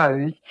it is,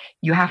 shows,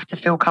 you have to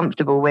feel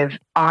comfortable with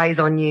eyes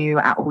on you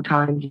at all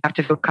times. You have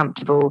to feel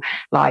comfortable,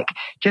 like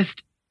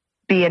just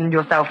being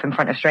yourself in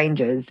front of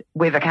strangers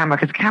with a camera,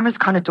 because the camera's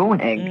kind of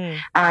daunting.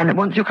 And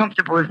once you're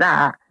comfortable with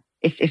that,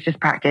 it's just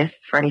practice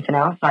for anything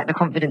else. Like the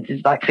confidence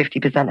is like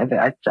 50% of it,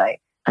 I'd say.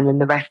 And then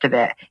the rest of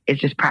it is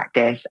just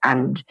practice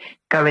and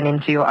going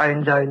into your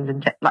own zones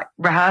and like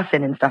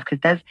rehearsing and stuff. Because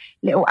there's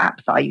little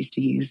apps that I used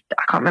to use.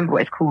 I can't remember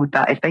what it's called,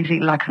 but it's basically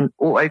like an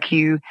auto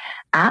cue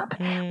app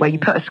where you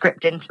put a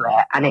script into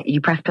it and you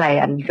press play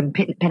and you can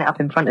pin it up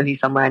in front of you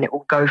somewhere and it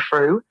will go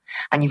through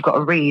and you've got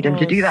to read. And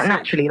to do that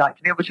naturally, like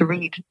to be able to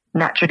read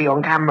naturally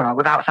on camera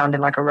without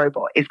sounding like a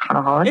robot is kind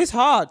of hard. It's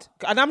hard.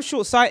 And I'm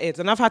short-sighted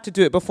and I've had to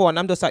do it before and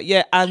I'm just like,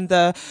 yeah, and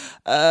the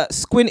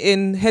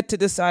squinting head to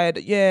the side,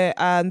 yeah,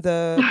 and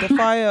the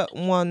fire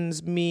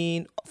ones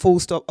mean full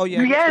stop. Oh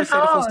yeah, yeah, it's say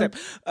the full step.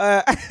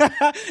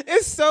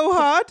 It's so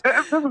hard.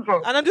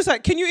 And I'm just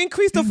like, can you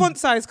increase the font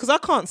size? Because I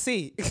can't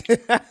see.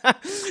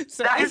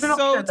 So that is an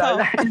option, tough.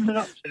 That is an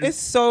option. It's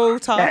so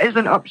tough. That is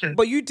an option.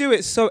 But you do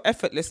it so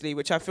effortlessly,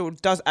 which I feel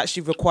does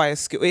actually require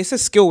skill. It's a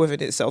skill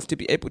within itself to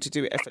be able to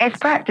do it effortlessly. It's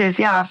practice,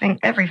 yeah. I think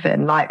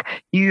everything. Like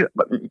you,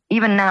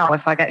 even now,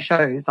 if I get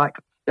shows, like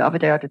the other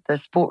day I did the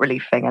sport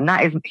relief thing, and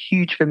that is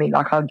huge for me.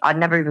 Like I'd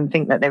never even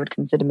think that they would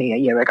consider me a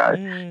year ago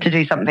to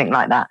do something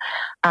like that.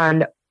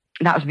 And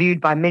that's viewed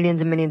by millions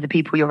and millions of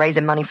people. You're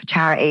raising money for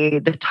charity.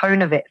 The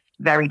tone of it's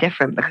very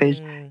different because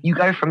you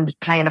go from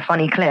playing a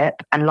funny clip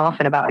and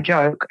laughing about a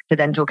joke to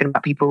then talking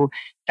about people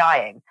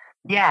dying.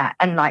 Yeah.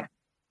 And like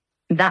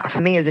that for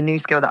me is a new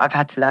skill that I've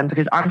had to learn,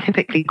 because I'm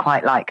typically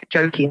quite like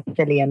jokey and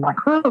silly and like,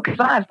 oh, good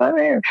life,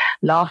 oh,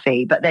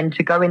 laughy. But then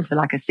to go into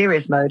like a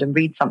serious mode and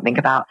read something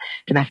about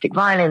domestic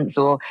violence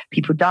or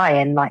people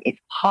dying, like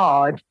it's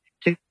hard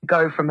to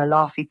go from a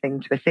laughy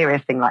thing to a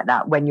serious thing like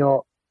that when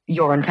you're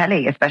on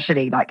telly,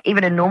 especially like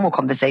even a normal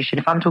conversation.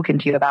 If I'm talking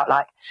to you about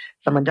like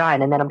someone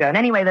dying and then I'm going,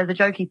 anyway, there's a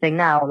jokey thing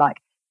now, like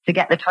to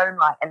get the tone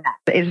right and that.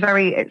 But it's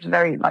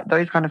very like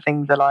those kind of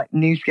things are like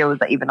new skills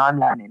that even I'm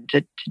learning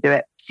to do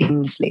it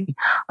seamlessly,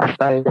 I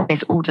suppose.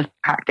 It's all just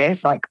practice.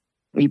 Like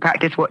you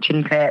practice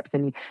watching clips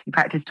and you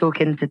practice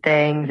talking to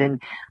things,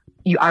 and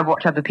I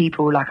watch other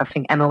people. Like I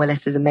think Emma Willis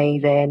is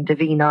amazing.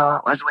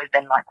 Davina has always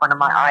been like one of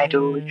my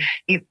idols.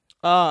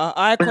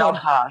 I love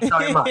her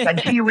so much,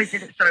 and she always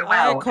did it so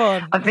well.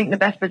 Icon. I think the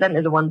best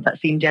presenters are ones that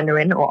seem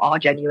genuine or are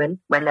genuine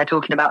when they're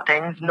talking about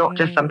things, not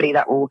just somebody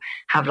that will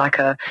have like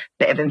a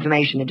bit of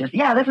information and just,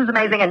 yeah, this is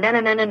amazing, and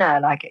no.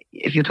 Like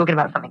if you're talking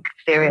about something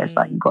serious,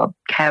 like you've got to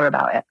care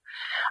about it.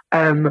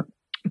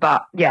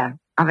 But yeah,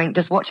 I think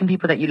just watching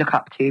people that you look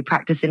up to,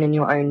 practicing in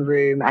your own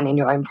room and in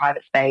your own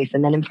private space,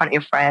 and then in front of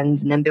your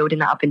friends, and then building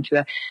that up into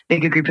a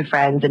bigger group of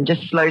friends, and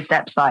just slow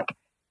steps like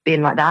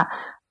being like that,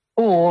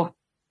 or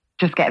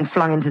just getting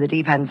flung into the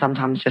deep end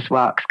sometimes just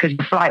works, because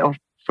flight or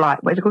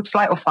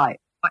fight?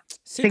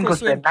 Sink or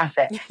swim, that's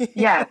it.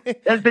 Yeah,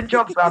 there's been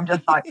jobs where I'm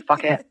just like,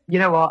 fuck it. You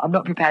know what? I'm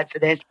not prepared for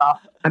this, but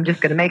I'm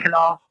just going to make a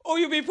laugh. Or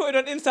you'll be putting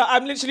on Insta,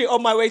 I'm literally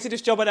on my way to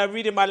this job and I'm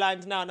reading my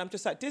lines now and I'm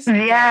just like, this is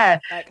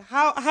like,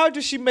 how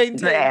does she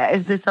maintain? Yeah,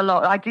 is this a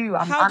lot? I do.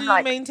 How do you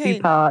like maintain?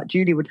 Super,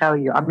 Julie will tell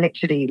you, I'm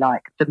literally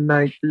like the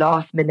most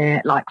last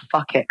minute, like,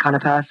 fuck it kind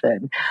of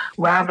person,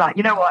 where I'm like,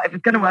 you know what? If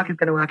it's going to work, it's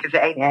going to work. If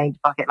it ain't, it ain't.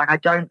 Fuck it. Like I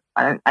don't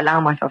allow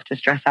myself to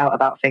stress out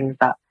about things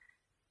that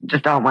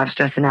just aren't worth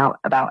stressing out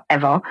about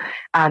ever,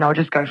 and I'll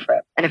just go for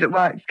it. And if it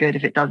works, good.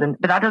 If it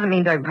doesn't, but that doesn't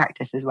mean don't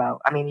practice as well.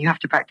 I mean, you have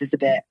to practice a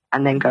bit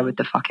and then go with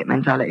the fuck it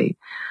mentality.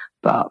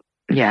 But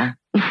yeah.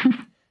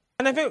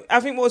 And I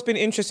think what's been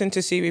interesting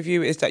to see with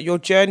you is that your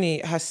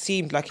journey has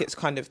seemed like it's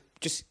kind of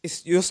just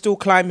you're still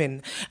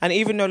climbing, and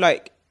even though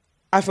like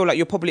I feel like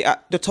you're probably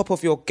at the top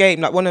of your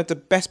game, like one of the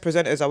best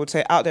presenters I would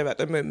say out there at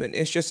the moment,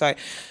 it's just like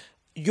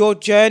your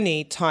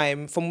journey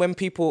time from when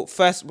people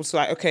first was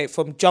like, okay,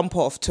 from jump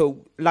off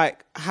to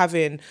like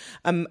having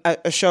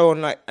a show on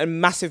like a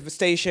massive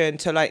station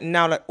to like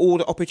now like all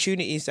the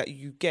opportunities that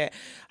you get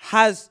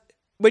has,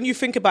 when you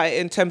think about it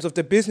in terms of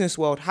the business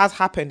world, has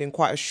happened in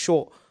quite a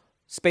short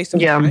space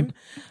of time.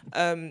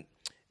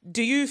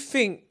 Do you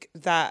think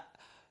that,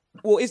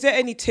 well, is there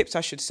any tips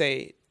I should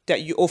say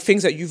that you, or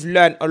things that you've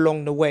learned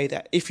along the way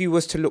that if you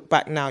was to look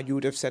back now, you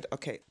would have said,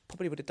 okay,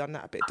 probably would have done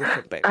that a bit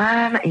different, babe?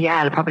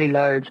 Yeah, probably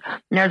loads.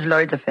 There's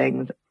loads of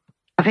things.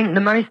 I think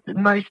the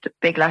most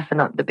big lesson,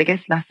 the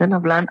biggest lesson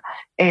I've learned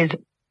is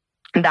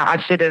that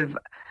I should have,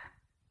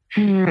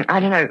 I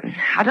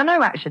don't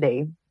know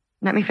actually.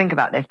 Let me think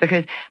about this,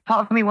 because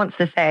part of me wants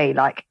to say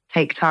like,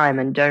 take time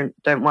and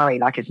don't worry,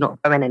 like it's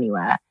not going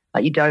anywhere.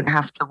 Like you don't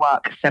have to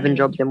work 7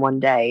 jobs in one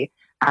day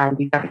and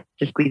you have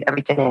to squeeze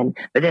everything in.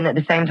 But then at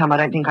the same time, I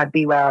don't think I'd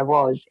be where I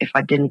was if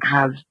I didn't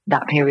have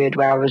that period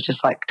where I was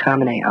just like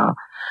Terminator.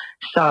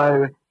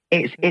 So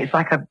it's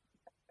like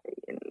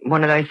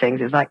one of those things.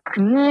 It's like,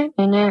 nah,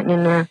 nah, nah, nah,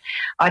 nah.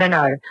 I don't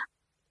know.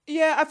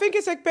 Yeah, I think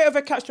it's a bit of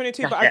a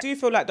catch-22, but I do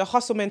feel like the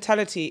hustle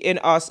mentality in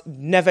us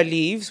never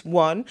leaves,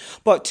 one.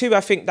 But two, I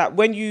think that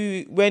when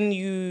you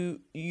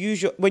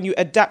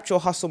adapt your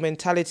hustle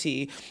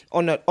mentality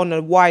on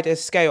a wider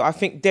scale, I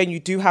think then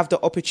you do have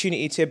the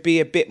opportunity to be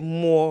a bit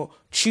more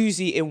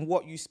choosy in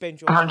what you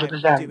spend your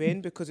 100%. time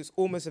doing, because it's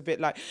almost a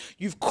bit like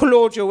you've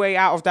clawed your way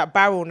out of that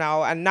barrel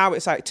now, and now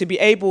it's like to be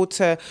able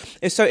to.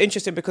 It's so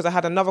interesting because I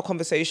had another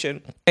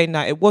conversation saying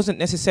that it wasn't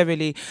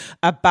necessarily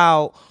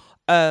about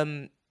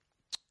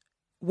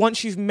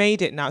once you've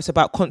made it now, it's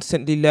about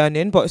constantly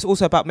learning, but it's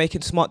also about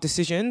making smart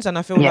decisions. And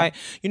I feel like,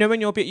 you know, when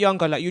you're a bit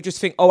younger, like you just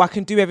think, oh, I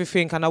can do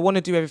everything and I want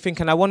to do everything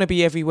and I want to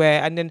be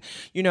everywhere. And then,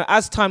 you know,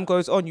 as time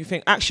goes on, you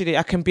think, actually,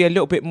 I can be a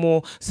little bit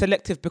more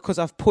selective because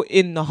I've put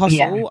in the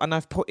hustle and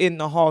I've put in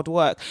the hard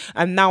work.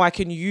 And now I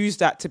can use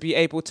that to be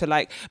able to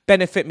like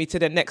benefit me to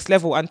the next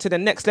level. And to the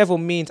next level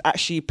means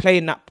actually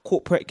playing that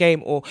corporate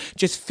game or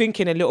just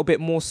thinking a little bit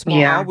more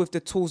smarter with the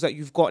tools that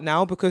you've got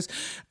now. Because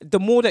the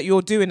more that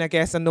you're doing, I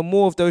guess, and the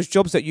more of those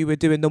jobs that you were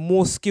doing, the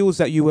more skills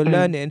that you were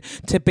learning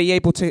to be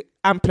able to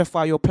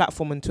amplify your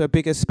platform into a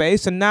bigger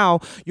space. And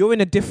now you're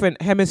in a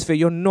different hemisphere.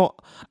 You're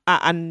not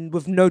and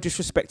with no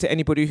disrespect to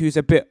anybody who's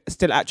a bit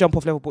still at jump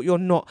off level, but you're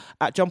not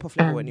at jump off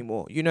level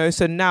anymore, you know.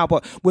 So now,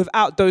 but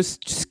without those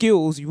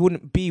skills you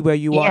wouldn't be where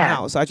you are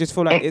now. So I just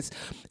feel like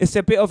it's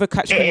a bit of a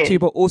catch-22,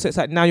 but also it's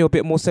like now you're a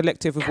bit more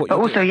selective with what you're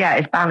doing. But also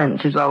it's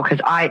balance as well, because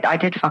I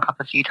did fuck up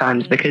a few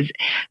times because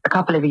a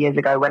couple of years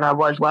ago when I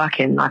was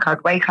working, like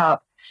I'd wake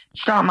up,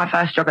 start my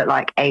first job at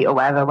like 8 or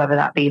whatever, whether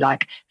that be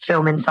like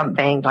filming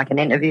something like an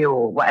interview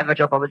or whatever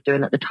job I was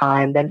doing at the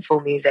time, then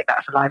Full Music,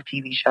 that's a live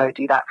TV show,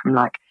 do that from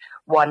like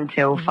 1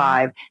 till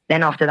 5,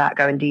 then after that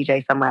go and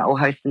DJ somewhere or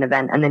host an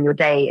event, and then your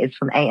day is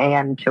from 8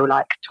 a.m. till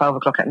like 12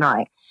 o'clock at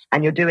night,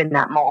 and you're doing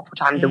that multiple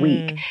times a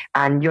week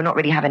and you're not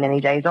really having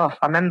any days off.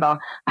 I remember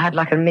I had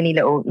like a mini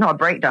little, not a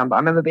breakdown, but I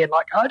remember being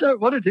like, I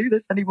don't want to do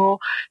this anymore,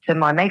 to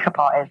my makeup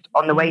artist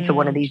on the way to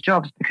one of these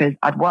jobs, because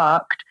I'd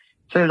worked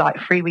for like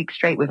 3 weeks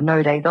straight with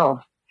no days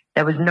off.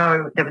 There was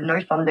no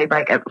Sunday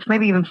break. It was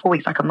maybe even 4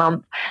 weeks, like a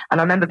month.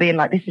 And I remember being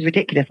like, this is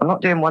ridiculous. I'm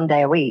not doing one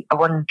day a week, or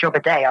one job a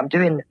day. I'm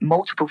doing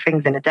multiple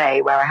things in a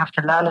day where I have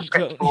to learn a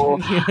script for,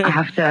 I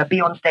have to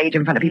be on stage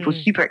in front of people,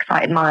 super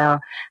excited Maya,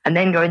 and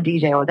then go and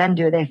DJ or then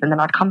do this. And then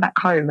I'd come back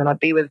home and I'd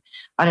be with,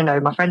 I don't know,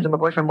 my friends or my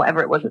boyfriend,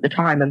 whatever it was at the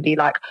time, and be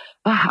like,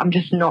 I'm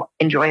just not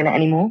enjoying it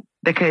anymore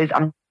because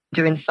I'm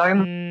doing so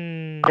much,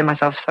 in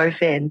myself so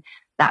thin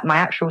that my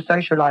actual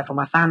social life or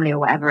my family or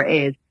whatever it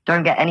is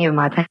don't get any of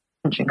my attention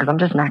because I'm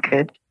just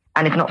knackered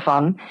and it's not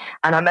fun.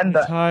 And I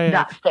remember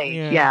that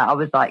stage, I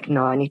was like,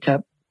 no, I need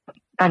to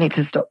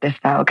stop this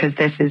now because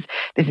this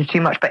is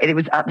too much. But it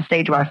was at the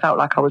stage where I felt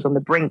like I was on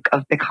the brink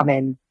of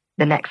becoming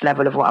the next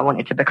level of what I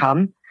wanted to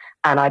become.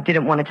 And I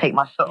didn't want to take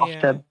my foot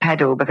off the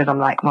pedal because I'm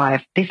like, well,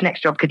 if this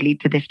next job could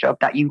lead to this job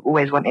that you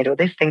always wanted, or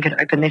this thing could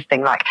open this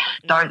thing, like,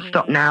 don't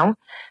stop now.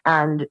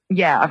 And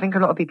I think a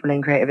lot of people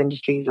in creative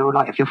industries, or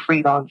like if you're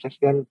freelance, if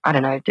you're in, I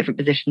don't know, different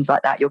positions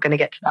like that, you're going to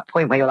get to that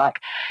point where you're like,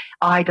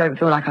 I don't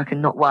feel like I can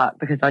not work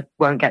because I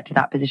won't get to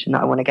that position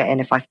that I want to get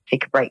in if I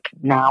take a break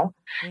now.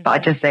 But I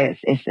just say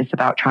it's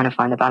about trying to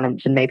find a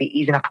balance and maybe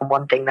easing up on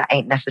one thing that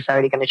ain't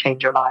necessarily going to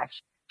change your life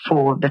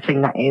for the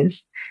thing that is,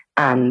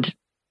 and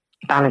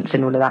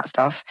balancing all of that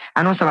stuff.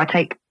 And also I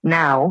take,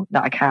 now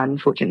that I can,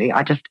 fortunately,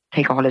 I just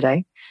take a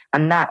holiday,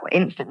 and that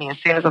instantly, as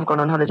soon as I've gone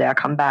on holiday, I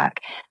come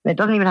back, and it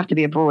doesn't even have to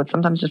be abroad,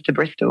 sometimes just to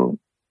Bristol,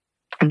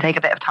 and take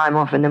a bit of time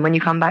off. And then when you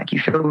come back, you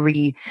feel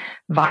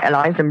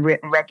revitalized and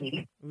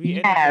ready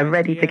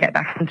to get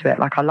back into it.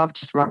 Like I love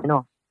just running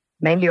off,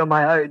 mainly on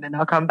my own, and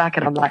I'll come back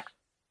and I'm like,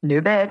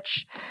 new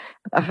bitch,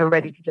 I feel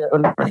ready to do it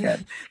all over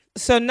again.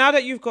 So now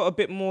that you've got a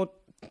bit more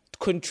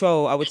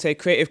control, I would say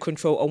creative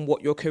control on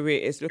what your career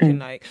is looking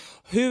like,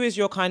 who is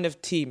your kind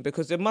of team?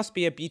 Because there must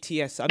be a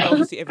BTS. I know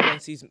obviously everyone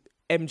sees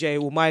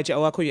MJ or Maya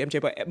Jama, I call you MJ,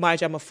 but Maya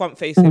Jama front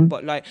facing,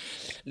 but like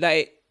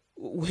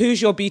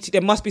who's your BT?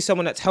 There must be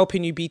someone that's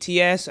helping you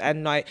BTS,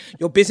 and like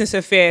your business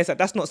affairs. Like,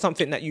 that's not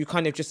something that you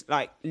kind of just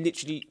like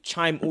literally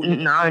chime all.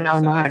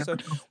 No. So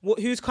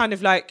who's kind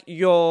of like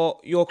your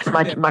crew,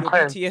 my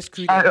BTS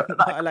crew?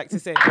 I like to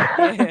say.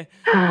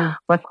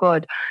 My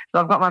squad.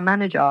 So I've got my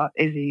manager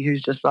Izzy,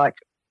 who's just like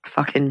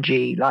fucking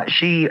G. Like,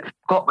 she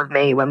got with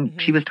me when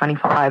she was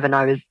 25 and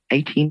I was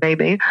 18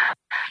 maybe,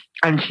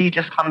 and she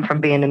just come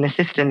from being an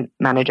assistant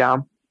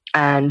manager,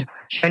 and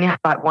she only had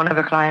like one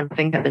other client, I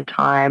think, at the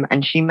time,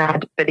 and she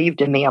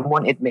believed in me and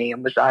wanted me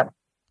and was like,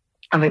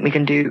 I think we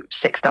can do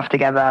sick stuff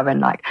together. And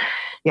like,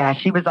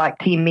 she was like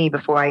team me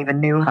before I even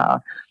knew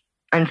her.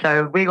 And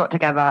so we got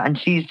together, and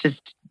she's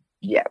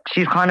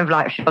kind of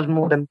like, she does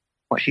more than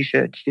what she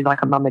should. She's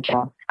like a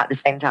manager at the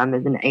same time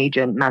as an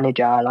agent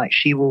manager. Like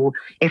she will,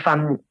 if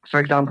I'm, for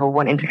example,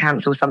 wanting to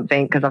cancel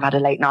something because I've had a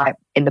late night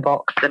in the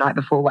box the night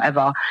before,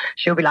 whatever,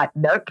 she'll be like,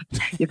 nope,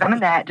 you're coming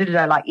there.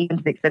 Like even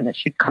to the extent that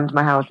she'd come to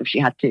my house if she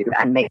had to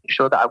and make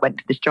sure that I went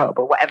to this job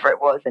or whatever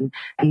it was. And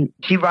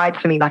she rides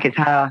for me like it's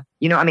her.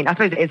 You know what I mean? I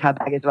suppose it is her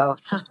bag as well.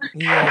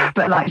 Yeah.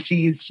 But like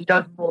she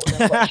does more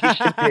than what she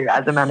should do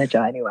as a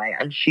manager anyway.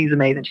 And she's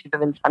amazing. She's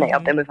been Sunny.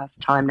 I've been with her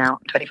for time now.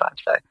 I'm 25,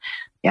 so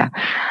yeah.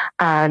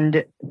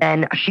 And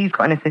then she's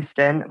got an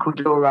assistant called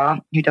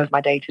Laura who does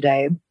my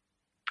day-to-day.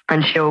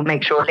 And she'll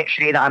make sure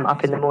literally that I'm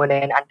up in the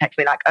morning and text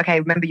me like,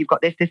 okay, remember you've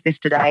got this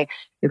today.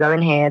 You're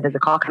going here. There's a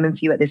car coming for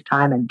you at this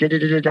time and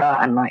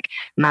and like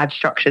mad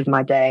structures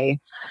my day.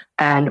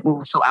 And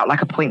we'll sort out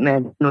like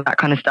appointments and all that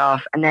kind of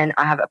stuff. And then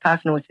I have a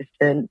personal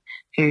assistant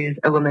who's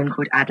a woman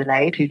called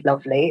Adelaide, who's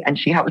lovely. And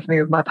she helps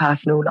me with my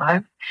personal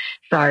life.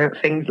 So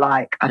things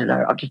like, I don't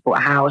know, I've just bought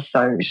a house.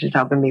 So she's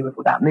helping me with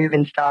all that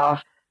moving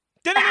stuff.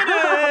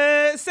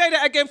 Say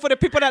that again for the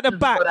people at the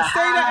back. Say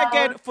that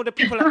again for the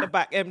people at the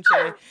back,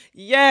 MJ.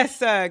 Yes,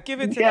 sir. Give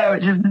it to them. Yeah,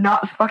 which is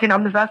nuts. Fucking,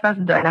 I'm the first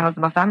person to own a house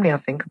in my family, I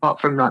think,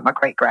 apart from like my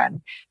great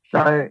grand.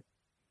 So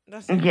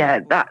that's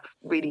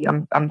really,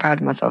 I'm proud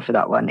of myself for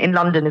that one. In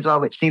London as well,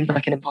 which seems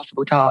like an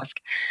impossible task.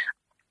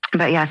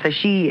 But yeah, so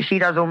she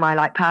does all my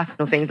like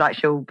personal things. Like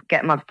she'll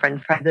get my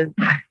friend's presents.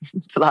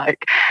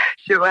 Like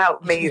she'll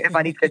help me if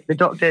I need to go to the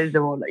doctors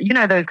or you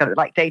know those kind of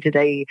like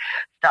day-to-day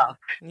stuff.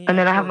 Yeah, and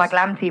then I have my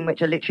glam team,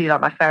 which are literally like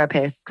my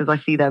therapists because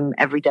I see them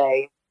every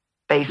day,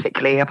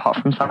 basically, apart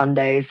from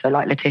Sundays. So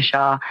like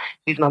Letitia,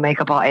 who's my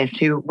makeup artist,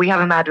 who we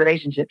have a mad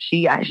relationship.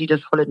 She actually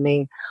just followed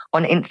me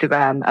on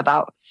Instagram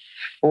about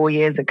 3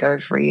 years ago,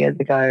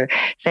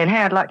 saying, hey,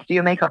 I'd like to do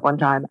your makeup one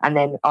time. And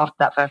then after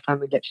that first time,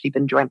 we've literally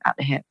been joined at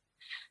the hip.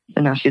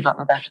 So now she's like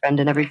my best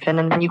friend and everything.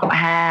 And then you've got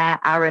hair,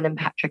 Aaron and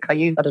Patrick. I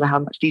don't know how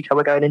much detail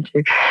we're going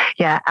into.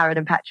 Yeah, Aaron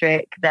and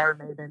Patrick, they're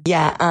amazing.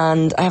 Yeah,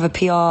 and I have a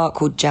PR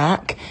called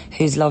Jack,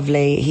 who's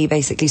lovely. He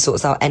basically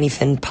sorts out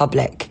anything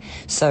public.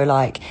 So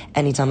like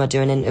anytime I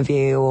do an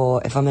interview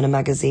or if I'm in a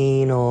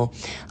magazine or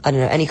I don't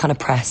know, any kind of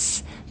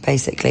press,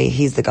 basically,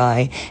 he's the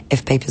guy.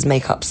 If papers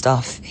make up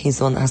stuff, he's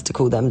the one that has to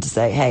call them to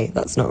say, hey,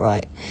 that's not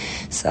right.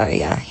 So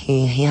yeah,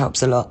 he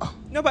helps a lot.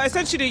 No, but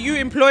essentially you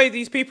employ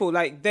these people,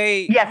 like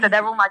they... Yeah, so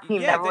they're all my team.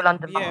 Yeah, they're all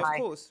under my... Yeah,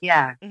 of course.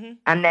 Yeah. Mm-hmm.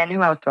 And then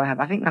who else do I have?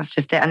 I think that's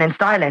just it. And then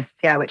stylists,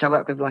 yeah, which I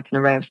work with like an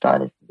array of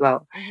stylists as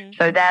well. Mm-hmm.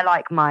 So they're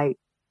like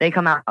they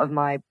come out of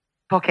my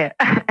pocket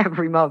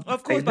every month.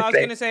 Of course, basically. But I was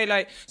going to say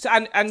like... So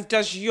and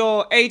does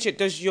your agent,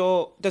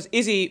 does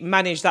Izzy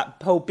manage that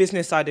whole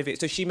business side of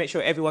it? So she makes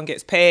sure everyone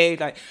gets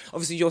paid? Like,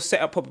 obviously you're set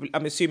up, probably,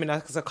 I'm assuming,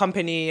 as a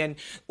company and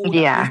all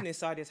that business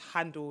side is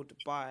handled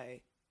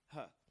by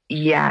her.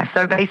 Yeah,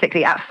 so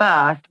basically at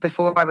first,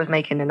 before I was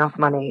making enough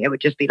money, it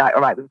would just be like, all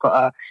right,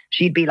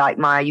 she'd be like,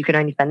 you can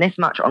only spend this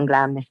much on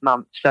glam this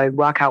month. So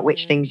work out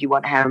which things you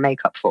want hair and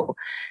makeup for.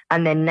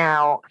 And then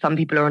now some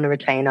people are on a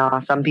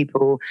retainer, some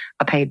people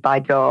are paid by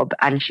job,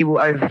 and she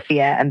will oversee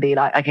it and be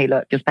like, okay,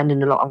 look, you're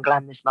spending a lot on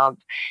glam this month.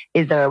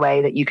 Is there a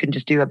way that you can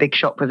just do a big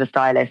shop with a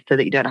stylist so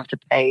that you don't have to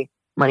pay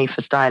money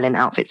for styling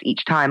outfits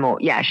each time? Or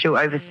yeah, she'll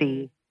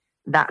oversee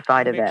that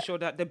side of it. Make sure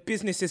that the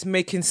business is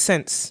making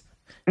sense.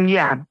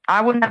 Yeah,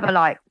 actually that's a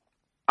lie.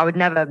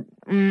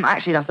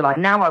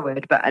 Now I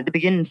would, but at the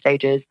beginning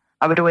stages,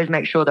 I would always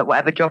make sure that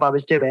whatever job I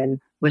was doing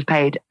was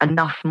paid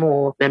enough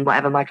more than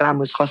whatever my glam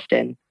was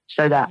costing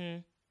so that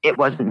it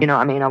wasn't, you know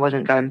what I mean? I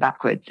wasn't going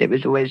backwards. It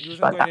was always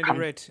just like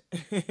that.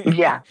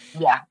 Yeah,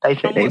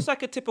 basically. And what's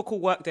like a typical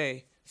work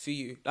day for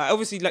you? Like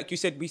obviously, like you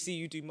said, we see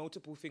you do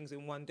multiple things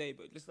in one day,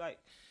 but it's like,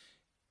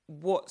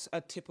 what's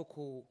a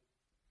typical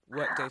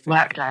work day for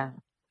you?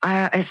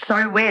 It's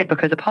so weird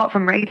because apart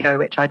from radio,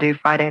 which I do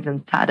Fridays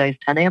and Saturdays,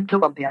 10 a.m. to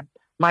 1 p.m.,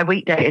 my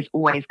weekday is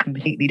always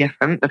completely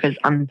different because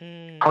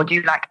I'll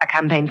do like a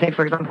campaign. Say,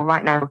 for example,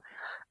 right now,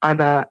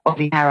 I'm a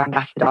Aussie hair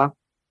ambassador.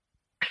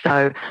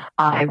 So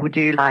I would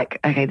do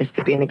like, okay, this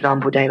could be an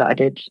example day that I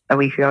did a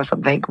week ago or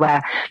something,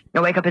 where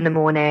I wake up in the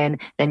morning,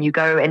 then you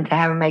go into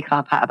hair and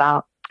makeup at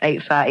about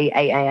 8:30,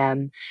 8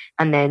 a.m.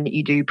 And then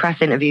you do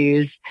press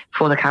interviews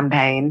for the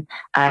campaign.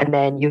 And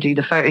then you'll do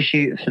the photo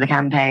shoot for the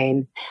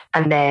campaign.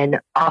 And then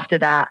after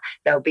that,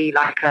 there'll be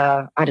like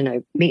a, I don't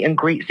know, meet and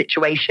greet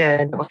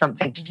situation or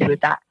something to do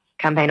with that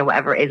campaign or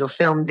whatever it is, or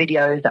film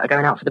videos that are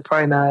going out for the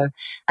promo.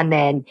 And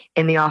then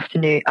in the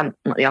afternoon, in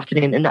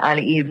the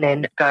early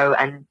evening, go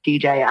and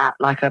DJ at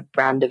like a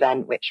brand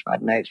event, which I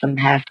don't know, some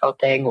hairstyle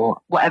thing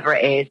or whatever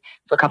it is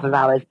for a couple of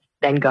hours,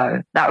 then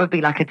go. That would be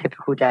like a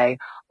typical day.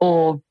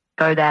 Or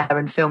go there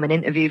and film an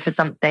interview for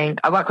something.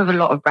 I work with a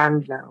lot of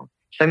brands now.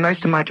 So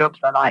most of my jobs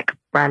are like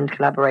brand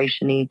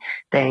collaboration-y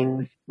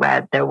things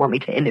where they'll want me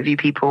to interview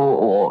people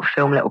or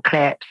film little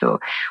clips or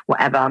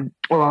whatever,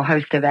 or I'll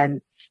host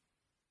events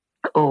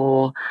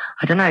or,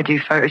 I don't know, do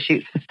photo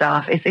shoots for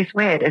stuff. It's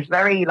weird. It's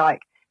very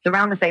like, it's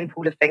around the same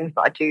pool of things,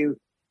 but I do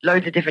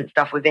loads of different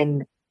stuff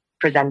within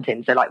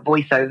presenting. So like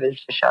voiceovers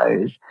for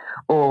shows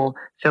or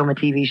film a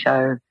TV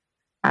show.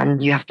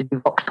 and you have to do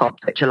vox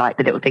pops, which are like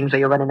the little things where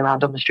you're running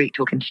around on the street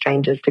talking to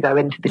strangers to go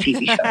into the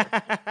TV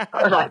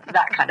show. Like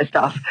that kind of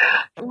stuff.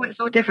 It's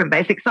all different, but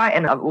it's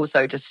exciting. I'm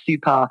also just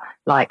super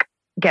like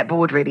get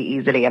bored really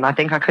easily, and I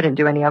think I couldn't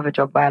do any other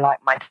job where like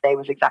my day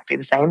was exactly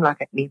the same. Like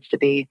it needs to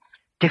be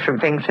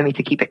different things for me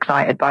to keep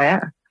excited by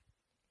it.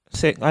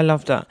 Sick. I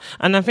love that.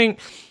 And I think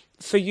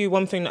for you,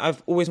 one thing that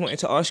I've always wanted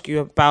to ask you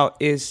about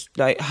is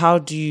like, how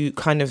do you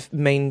kind of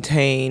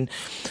maintain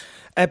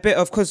a bit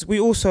of, because we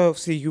also,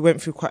 obviously, you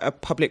went through quite a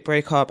public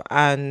breakup,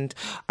 and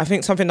I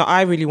think something that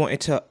I really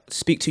wanted to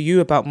speak to you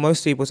about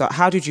mostly was like,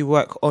 how did you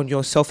work on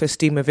your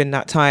self-esteem within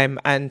that time,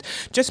 and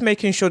just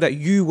making sure that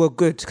you were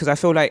good, because I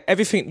feel like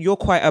everything, you're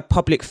quite a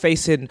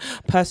public-facing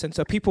person,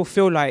 so people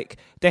feel like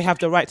they have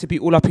the right to be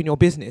all up in your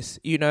business,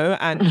 you know,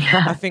 and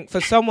I think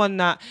for someone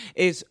that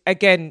is,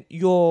 again,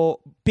 your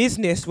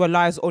business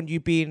relies on you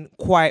being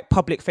quite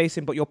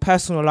public-facing, but your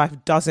personal life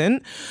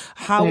doesn't,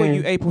 how were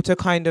you able to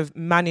kind of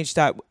manage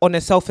that on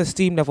a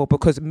self-esteem level,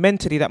 because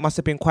mentally that must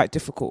have been quite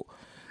difficult?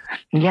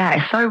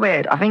 Yeah, it's so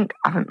weird. I think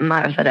I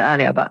might have said it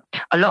earlier, but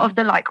a lot of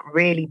the like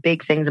really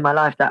big things in my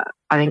life that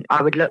I think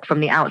I would look from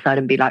the outside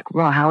and be like,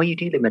 "Raw, how are you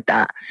dealing with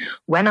that?"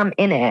 When I'm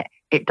in it,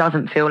 it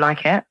doesn't feel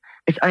like it.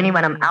 It's only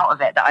when I'm out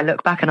of it that I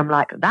look back and I'm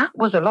like, that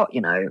was a lot,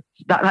 you know,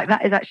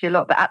 that is actually a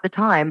lot. But at the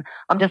time,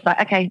 I'm just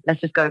like, okay, let's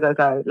just go.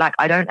 Like,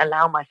 I don't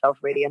allow myself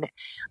really. And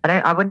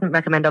I wouldn't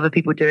recommend other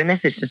people doing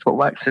this. It's just what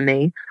works for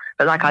me.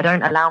 But like, I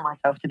don't allow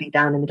myself to be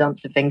down in the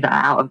dumps of things that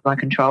are out of my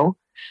control.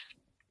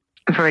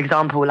 For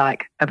example,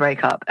 like a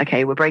breakup.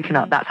 Okay, we're breaking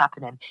up. That's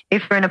happening.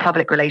 If we're in a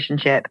public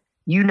relationship,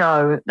 you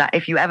know that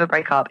if you ever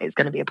break up, it's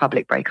going to be a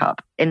public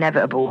breakup.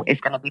 Inevitable,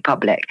 it's going to be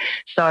public.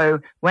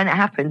 So when it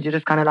happens, you're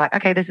just kind of like,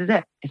 okay, this is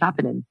it. It's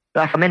happening.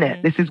 Like I'm in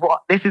it. This is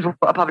what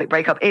a public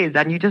breakup is.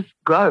 And you just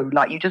go,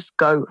 like you just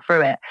go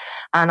through it.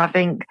 And I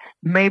think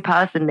me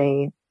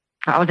personally,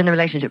 I was in a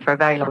relationship for a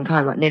very long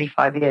time, like nearly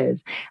 5 years.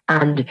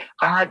 And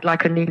I had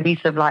like a new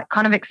lease of like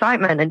kind of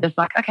excitement and just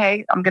like,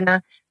 okay, I'm going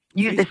to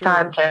use this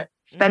time to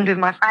spend with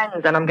my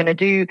friends, and I'm going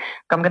to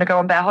go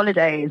on better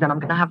holidays, and I'm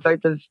going to have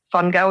loads of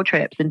fun girl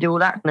trips and do all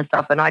that kind of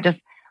stuff. And I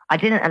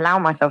didn't allow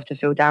myself to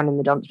feel down in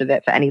the dumps of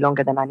it for any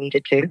longer than I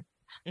needed to,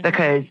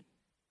 because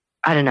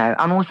I don't know,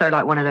 I'm also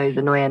like one of those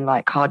annoying,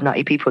 like hard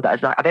nutty people that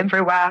is like, I've been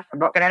through worse, I'm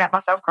not going to let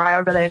myself cry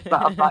over this,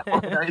 but I'm like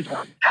one of those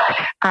ones.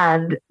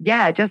 And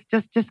yeah, just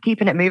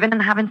keeping it moving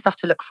and having stuff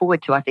to look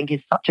forward to, I think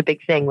is such a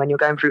big thing when you're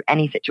going through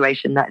any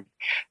situation that's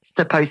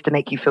supposed to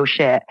make you feel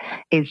shit,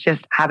 is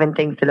just having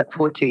things to look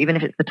forward to, even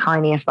if it's the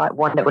tiniest, like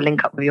one that will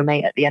link up with your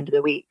mate at the end of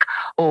the week,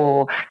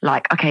 or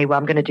like, okay, well,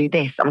 I'm going to do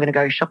this, I'm going to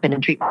go shopping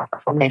and treat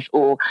myself on this,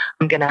 or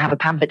I'm going to have a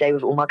pamper day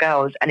with all my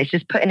girls. And it's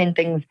just putting in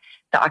things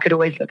that I could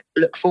always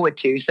look forward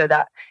to, so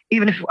that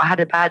even if I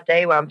had a bad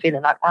day where I'm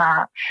feeling like,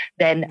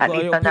 then at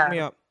least I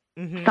know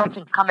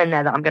something's coming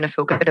there that I'm going to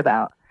feel good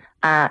about.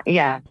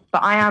 Yeah,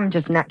 but I am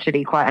just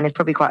naturally quite, and it's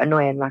probably quite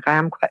annoying, like I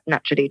am quite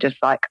naturally just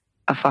like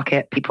a fuck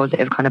it, be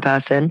positive kind of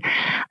person.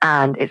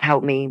 And it's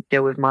helped me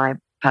deal with my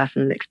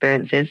personal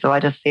experiences. So I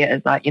just see it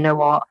as like, you know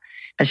what,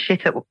 as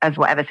shit as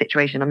whatever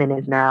situation I'm in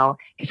is now,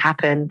 it's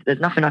happened. There's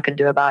nothing I can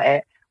do about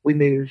it. We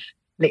move.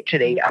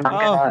 Literally.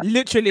 And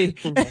literally.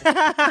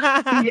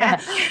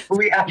 Yeah,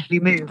 we actually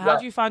move. How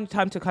do you find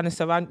time to kind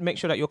of make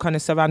sure that you're kind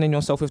of surrounding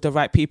yourself with the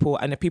right people,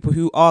 and the people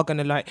who are going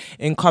to like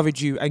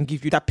encourage you and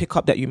give you that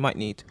pickup that you might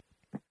need?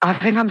 I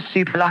think I'm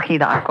super lucky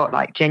that I've got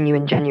like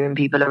genuine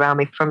people around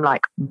me from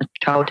like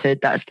childhood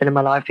that are still in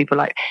my life. People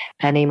like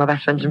Penny, my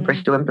best friends from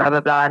Bristol, and blah,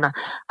 blah, blah. And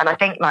I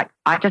think like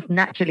I just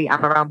naturally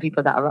am around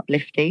people that are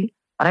uplifting.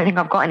 I don't think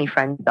I've got any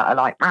friends that are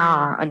like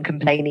and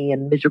complaining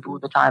and miserable all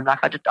the time. Like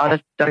I just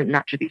don't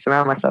naturally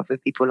surround myself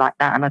with people like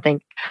that. And I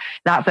think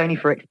that's only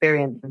for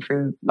experience and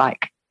through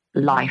like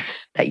life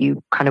that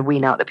you kind of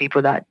wean out the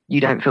people that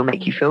you don't feel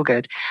make you feel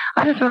good.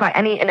 I just feel like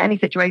in any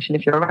situation,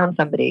 if you're around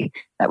somebody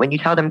that when you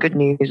tell them good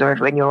news, or if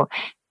when you're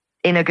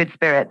in a good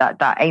spirit,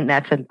 that ain't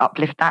there to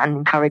uplift that and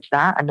encourage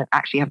that, and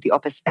actually have the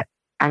opposite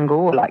angle,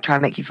 or like try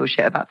and make you feel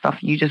shit about stuff,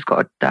 you just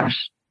got to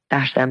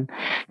dash them.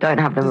 Don't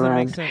have them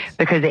around,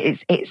 because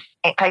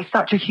it plays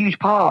such a huge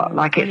part.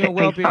 Like it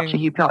plays such a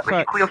huge part. When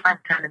you call your friend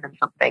telling them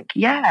something,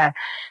 yeah,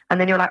 and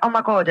then you're like, oh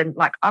my god. And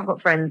like I've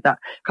got friends that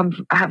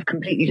have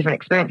completely different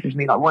experiences to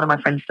me. Like one of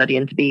my friends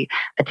studying to be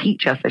a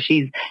teacher, so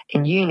she's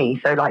in uni,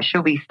 so like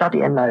she'll be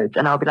studying loads,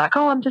 and I'll be like,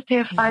 oh, I'm just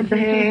here flying to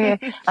here,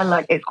 and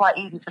like it's quite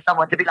easy for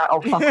someone to be like,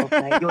 oh fuck off,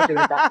 mate, you're doing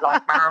that.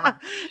 Like,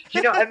 do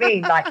you know what I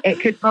mean? Like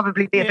it could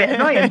probably be a bit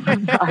annoying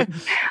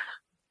sometimes,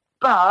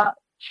 but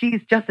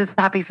she's just as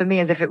happy for me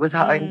as if it was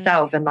her own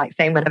self. And like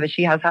same whenever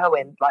she has her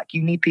wins, like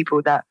you need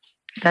people that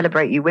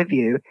celebrate you with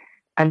you,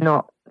 and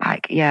not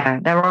like,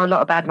 yeah, there are a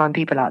lot of bad mind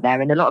people out there,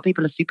 and a lot of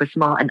people are super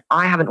smart, and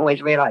I haven't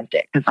always realized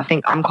it because I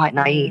think I'm quite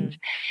naive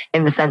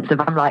in the sense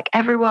of I'm like,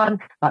 everyone,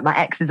 like my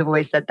exes have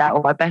always said that,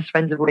 or my best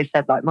friends have always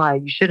said like, Maya,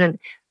 you shouldn't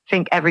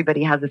think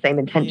everybody has the same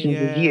intentions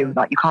as you.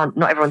 Like you can't,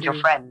 not everyone's your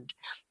friend.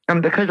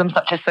 And because I'm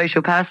such a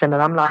social person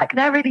and I'm like,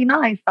 they're really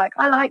nice, like,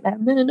 I like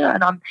them, no, no, no.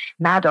 And I'm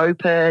mad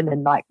open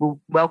and like will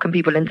welcome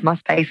people into my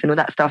space and all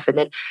that stuff.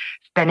 And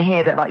then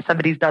hear that like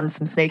somebody's done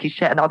some snaky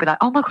shit and I'll be like,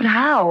 oh my God,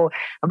 how?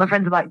 And my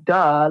friends are like,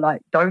 duh,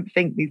 like, don't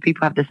think these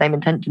people have the same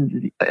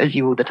intentions as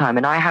you all the time.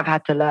 And I have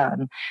had to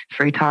learn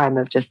through time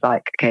of just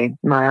like, okay,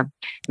 Maya,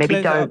 maybe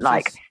Close don't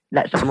like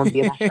let someone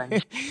be a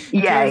friend.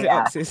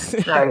 Yeah. So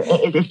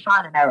it's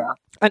trial and error.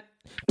 And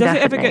does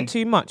it ever Definitely. get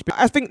too much?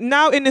 I think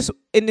now in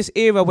this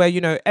era where, you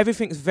know,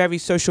 everything's very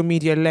social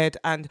media led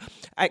and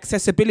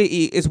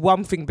accessibility is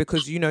one thing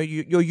because, you know,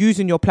 you're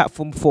using your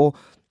platform for,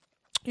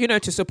 you know,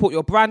 to support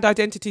your brand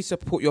identity,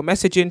 support your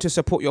messaging, to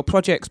support your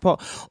projects. But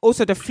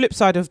also the flip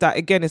side of that,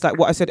 again, is like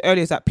what I said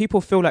earlier, is that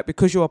people feel like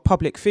because you're a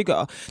public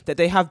figure that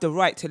they have the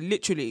right to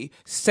literally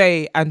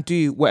say and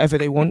do whatever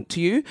they want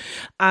to you.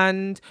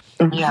 And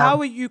how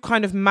are you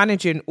kind of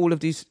managing all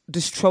of this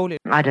trolling?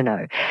 I don't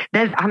know.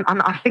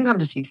 I think I'm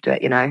just used to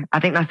it, you know. I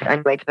think that's the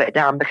only way to put it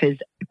down, because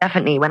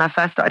definitely when I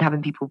first started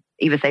having people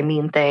either say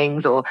mean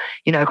things or,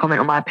 you know, comment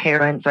on my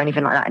appearance or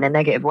anything like that in a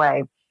negative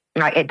way,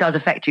 like it does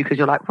affect you because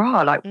you're like,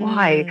 rah, like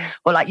why?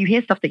 Or like you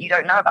hear stuff that you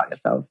don't know about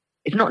yourself.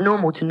 It's not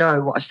normal to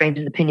know what a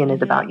stranger's opinion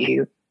is about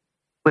you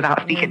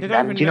without speaking to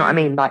them. Do you know what I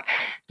mean? Like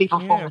people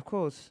form, of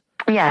course.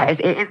 Yeah, it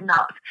is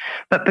nuts.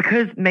 But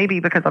because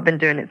I've been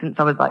doing it since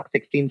I was like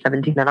 16,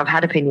 17, and I've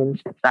had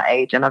opinions since that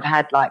age, and I've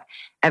had like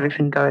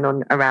everything going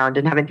on around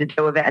and having to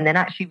deal with it, and then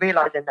actually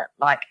realizing that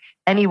like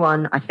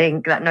anyone I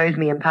think that knows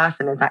me in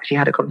person has actually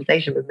had a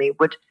conversation with me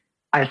would,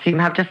 I assume,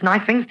 have just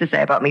nice things to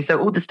say about me. So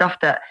all the stuff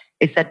that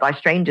is said by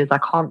strangers, I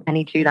can't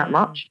penny to that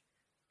much,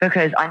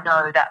 because I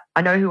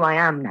know who I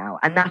am now.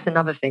 And that's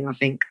another thing. I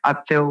think I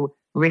feel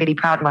really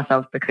proud of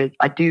myself because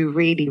I do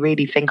really,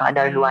 really think I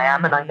know who I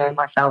am and I know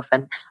myself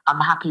and I'm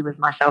happy with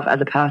myself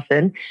as a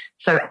person.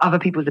 So other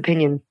people's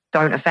opinions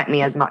don't affect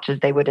me as much as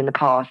they would in the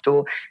past,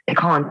 or they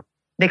can't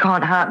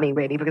hurt me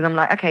really, because I'm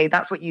like, okay,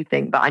 that's what you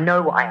think, but I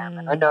know what I am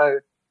and I know,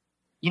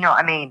 you know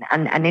what I mean?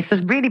 And it's a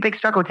really big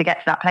struggle to get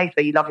to that place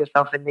where you love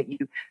yourself and that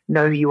you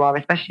know who you are,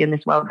 especially in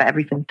this world where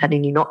everything's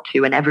telling you not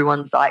to and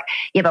everyone's like,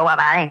 yeah, but what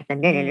about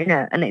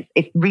this? And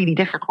it's really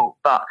difficult.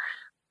 But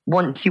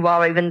once you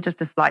are even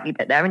just a slightly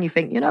bit there and you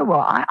think, you know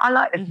what, I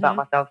like this about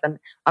myself, and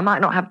I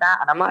might not have that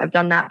and I might have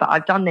done that, but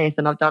I've done this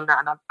and I've done that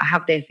and I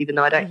have this even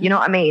though I don't, you know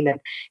what I mean? And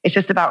it's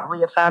just about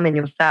reaffirming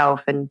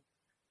yourself and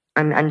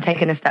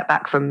taking a step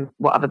back from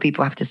what other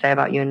people have to say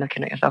about you and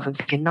looking at yourself and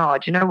thinking, no,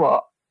 do you know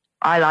what?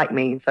 I like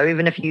me. So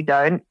even if you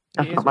don't,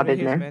 that's not my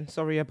business. Man.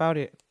 Sorry about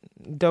it.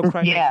 Don't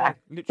cry. Yeah.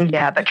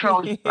 But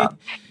trolls, you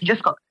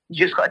just got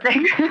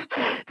to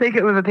take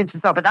it with a pinch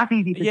of salt. But that's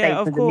easy to say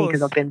for me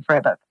because I've been through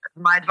it. But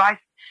my advice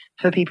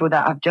for people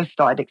that have just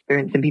started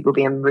experiencing people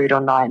being rude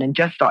online and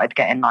just started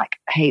getting like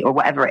hate or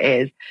whatever it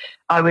is,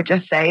 I would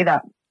just say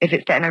that if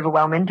it's getting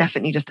overwhelming,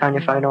 definitely just turn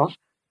your phone off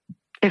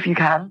if you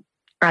can.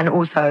 And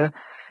also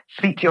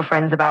speak to your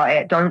friends about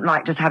it. Don't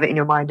like just have it in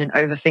your mind and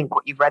overthink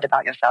what you've read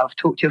about yourself.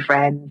 Talk to your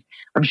friends.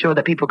 I'm sure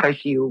that people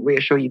close to you will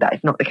reassure you that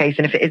it's not the case.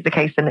 And if it is the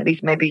case, then at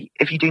least maybe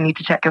if you do need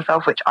to check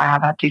yourself, which I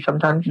have had to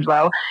sometimes as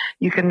well,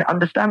 you can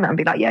understand that and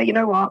be like, yeah, you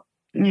know what?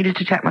 Needed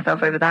to check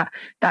myself over that.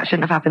 That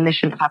shouldn't have happened. This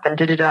shouldn't have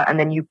happened. And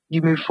then you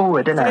move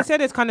forward. So they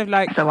said it's kind of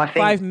like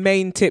five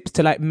main tips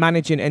to like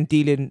managing and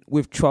dealing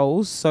with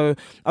trolls. So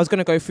I was going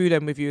to go through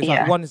them with you. It's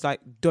like one is like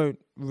don't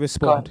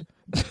respond,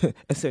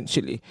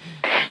 essentially.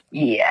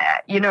 Yeah,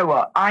 you know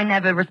what? I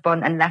never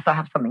respond unless I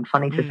have something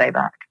funny to say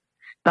back.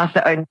 That's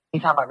the only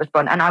time I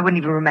respond. And I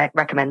wouldn't even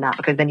recommend that,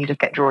 because then you just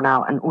get drawn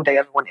out and all they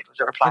ever wanted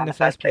was a reply in the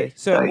first place.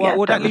 So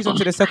that leads on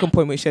to the second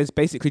point, which says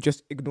basically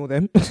just ignore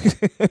them.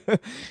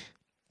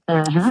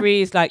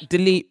 3 is like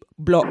delete,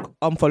 block,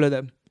 unfollow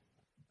them.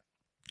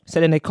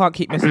 So then they can't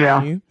keep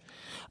messaging you.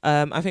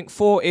 I think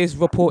 4 is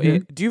report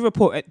it. Do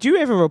you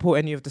ever report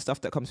any of the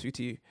stuff that comes through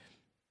to you?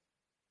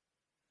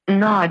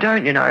 No, I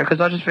don't, you know,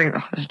 because I just think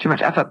it's too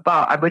much effort.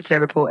 But I would say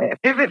report it.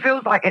 If it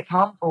feels like it's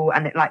harmful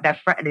and like they're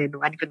threatening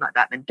or anything like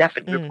that, then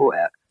definitely report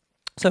it.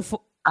 So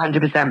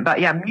 100%. But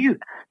yeah, mute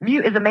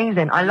is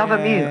amazing. I love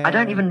a mute. I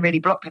don't even really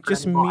block people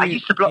anymore. I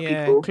used to block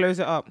people. Close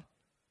it up.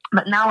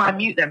 But now I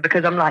mute them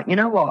because I'm like, you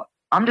know what?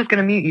 I'm just going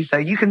to mute you so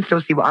you can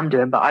still see what I'm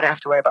doing, but I don't have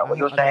to worry about what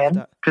you're saying,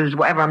 because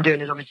whatever I'm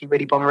doing is obviously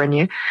really bothering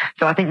you.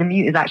 So I think the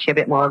mute is actually a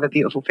bit more of a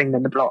beautiful thing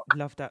than the block.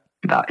 Love that.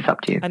 But it's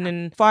up to you. And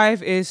then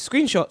 5 is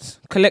screenshots.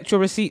 Collect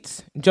your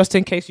receipts just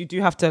in case you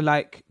do have to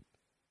like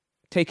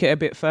take it a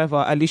bit further.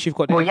 At least you've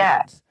got the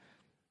evidence.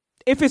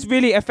 If it's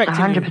really affecting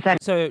 100%. You.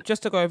 So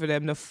just to go over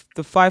them,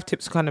 the 5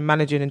 tips kind of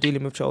managing and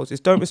dealing with trolls is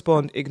don't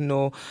respond,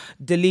 ignore,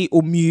 delete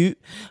or mute,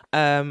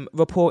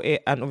 report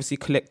it, and obviously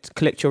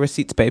collect your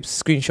receipts, babes,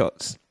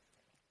 screenshots.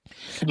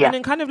 Yeah. And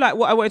then kind of like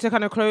what I wanted to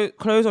kind of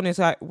close on is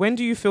like, when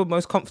do you feel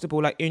most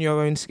comfortable like in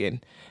your own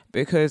skin?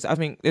 Because I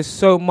think there's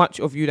so much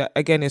of you that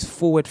again is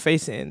forward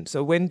facing.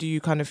 So when do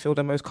you kind of feel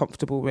the most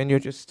comfortable when you're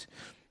just,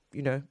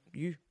 you know,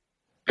 you?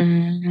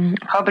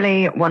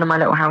 Probably one of my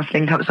little house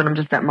link-ups when I'm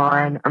just at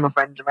mine and my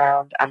friends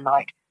around and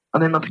like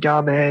I'm in my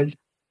pajamas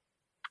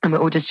and we're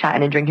all just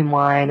chatting and drinking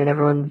wine and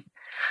everyone's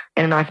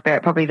in a nice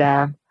spirit, probably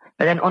there.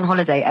 But then on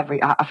holiday,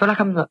 I feel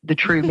like I'm the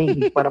true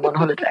me when I'm on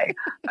holiday.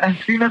 As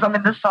soon as I'm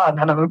in the sun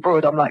and I'm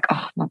abroad, I'm like,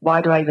 oh, why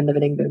do I even live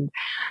in England?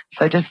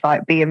 So just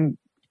like being,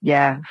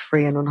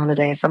 free and on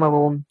holiday, somewhere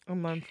warm.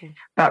 I'm mindful.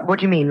 But what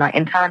do you mean? Like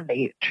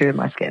internally true in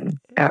my skin?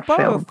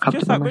 Both.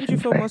 Just like when do you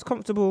feel most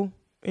comfortable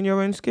in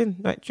your own skin?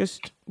 Like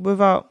just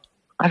without...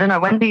 I don't know.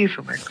 When do you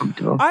feel most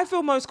comfortable? I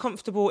feel most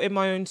comfortable in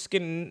my own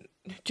skin.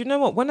 Do you know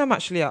what? When I'm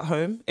actually at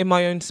home in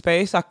my own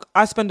space, like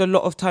I spend a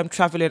lot of time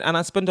traveling and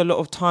I spend a lot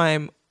of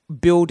time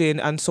building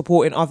and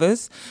supporting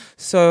others.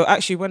 So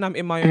actually when I'm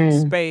in my own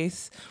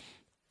space,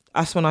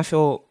 that's when I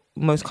feel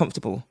most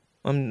comfortable.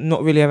 I'm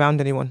not really around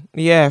anyone.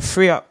 Yeah,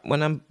 free up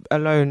when I'm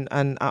alone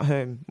and at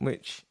home,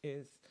 which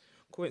is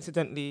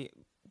coincidentally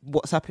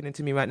what's happening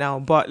to me right now.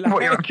 But like,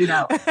 what you're up to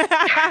now.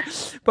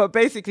 But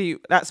basically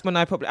that's when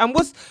I probably... And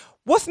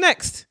what's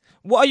next?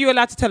 What are you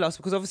allowed to tell us?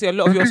 Because obviously a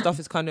lot of your stuff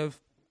is kind of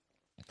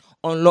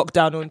on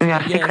lockdown.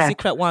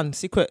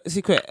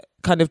 Secret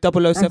kind of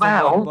 007.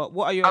 But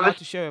what are you allowed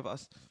to share with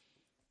us?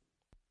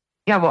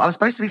 Yeah, well, I was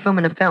supposed to be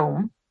filming a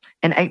film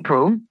in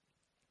April,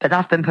 but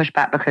that's been pushed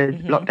back because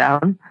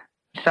lockdown.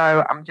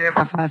 So I'm doing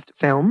my first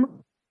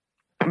film,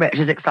 which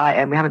is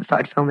exciting. We haven't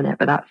started filming it,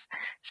 but that's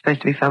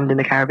supposed to be filmed in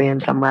the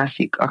Caribbean somewhere.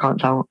 So I can't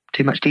tell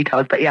too much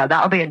details. But yeah,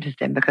 that'll be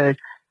interesting because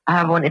I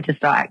have wanted to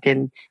start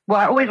acting.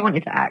 Well, I always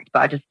wanted to act,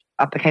 but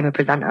I became a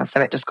presenter,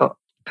 so it just got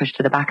pushed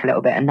to the back a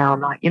little bit. And now I'm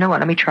like, you know what,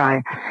 let me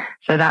try.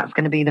 So that's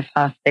going to be the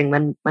first thing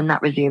when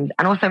that resumes.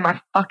 And also my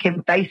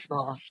fucking face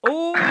mask.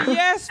 Oh,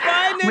 yes,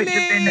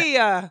 finally!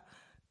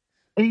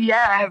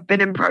 I've been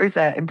in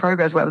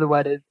progress, whatever the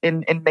word is,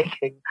 in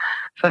making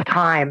for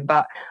time.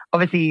 But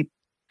obviously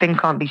things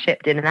can't be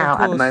shipped in and out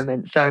at the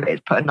moment. So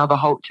it's put another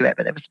halt to it.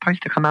 But they were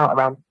supposed to come out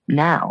around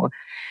now.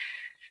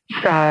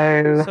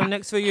 So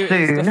next for you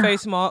is the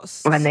face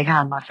masks. When they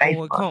can, my face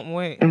mask. I can't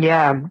wait.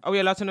 Yeah. Are we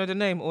allowed to know the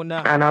name or no?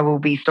 And I will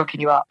be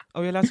stocking you up.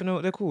 Are we allowed to know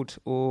what they're called?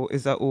 Or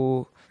is that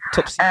all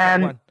top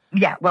secret one?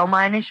 Yeah, well,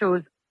 my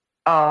initials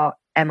are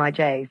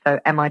MIJ. So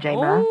MIJ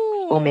masks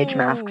or Midge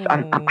masks. I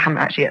haven't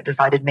actually yet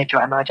decided Midge or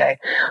MIJ.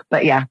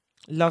 But yeah.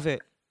 Love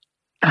it.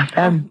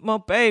 My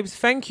babes,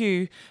 thank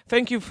you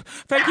for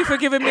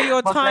giving me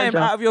your time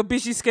out of your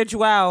busy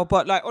schedule.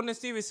 But like on a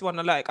serious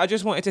one, I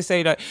just wanted to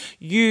say that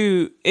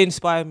you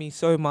inspire me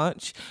so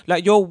much.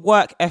 Like your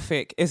work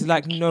ethic is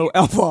like no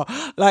other.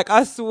 Like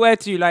I swear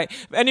to you, like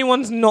if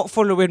anyone's not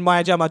following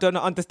Maya Jama, I don't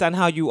understand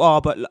how you are,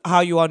 but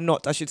how you are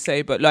not, I should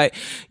say. But like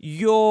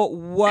your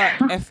work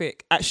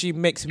ethic actually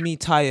makes me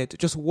tired.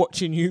 Just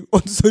watching you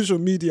on social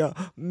media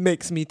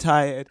makes me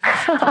tired.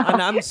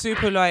 And I'm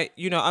super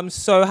I'm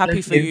so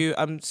happy for you.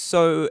 I'm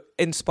so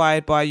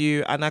inspired by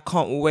you and I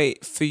can't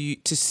wait for you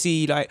to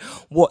see like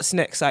what's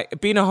next. Like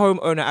being a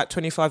homeowner at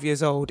 25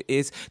 years old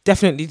is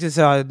definitely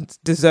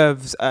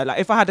deserves like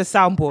if I had a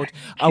soundboard,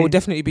 I would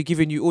definitely be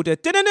giving you all the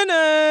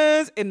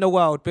da-na-na-nas in the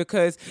world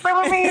because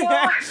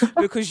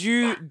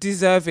you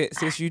deserve it,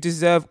 sis. You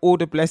deserve all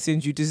the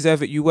blessings. You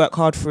deserve it. You work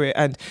hard for it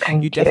and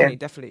you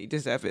definitely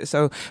deserve it.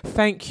 So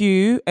thank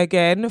you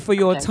again for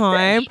your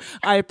time.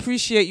 I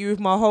appreciate you with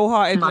my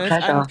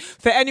wholeheartedness. And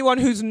for anyone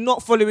who's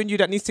not following you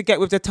that needs to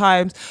get with the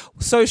times,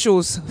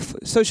 social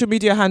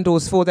media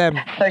handles for them.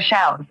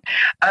 Socials.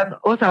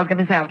 Also, I was going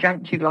to say I've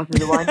drank 2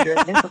 glasses of wine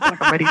during this. I feel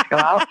like I'm ready to go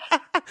out.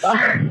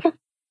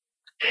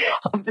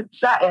 I've been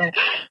sat here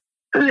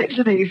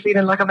literally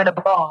feeling like I'm in a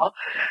bar.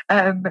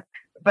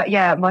 But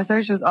yeah, my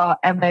socials are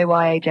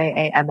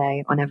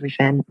MAYAJAMA on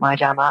everything, Maya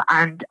Jama.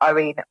 And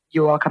Irene,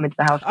 you are coming to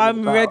the house.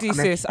 I'm ready,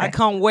 sis. I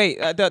can't wait.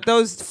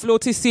 Those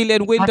floaty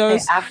ceiling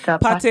windows.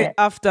 Pate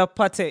after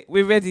pate.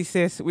 We're ready,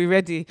 sis. We're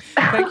ready.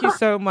 Thank you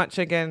so much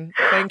again.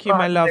 Thank you,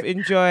 my love.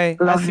 Enjoy.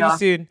 I'll see you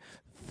soon.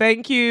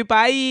 Thank you.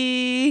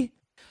 Bye.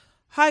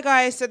 Hi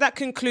guys, so that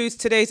concludes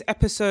today's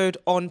episode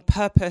on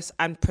purpose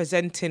and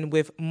presenting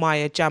with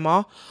Maya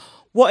Jama.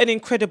 What an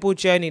incredible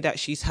journey that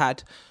she's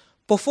had.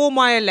 Before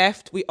Maya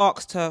left, we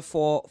asked her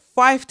for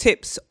 5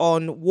 tips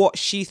on what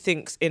she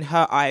thinks in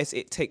her eyes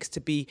it takes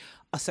to be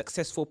a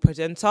successful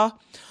presenter.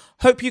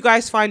 Hope you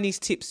guys find these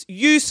tips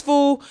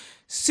useful.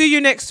 See you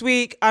next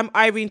week. I'm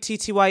Irene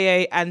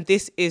TTYA and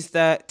this is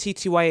the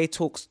TTYA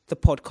Talks, the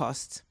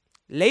podcast.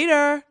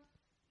 Later.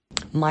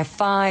 My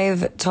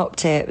 5 top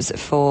tips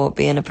for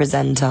being a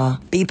presenter.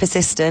 Be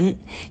persistent.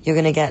 You're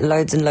going to get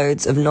loads and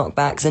loads of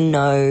knockbacks and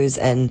no's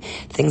and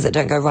things that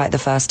don't go right the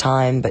first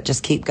time, but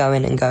just keep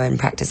going and going.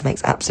 Practice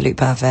makes absolute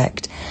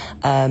perfect.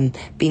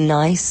 Be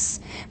nice.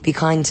 Be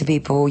kind to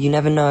people. You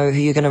never know who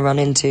you're going to run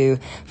into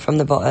from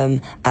the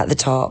bottom at the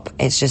top.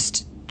 It's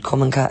just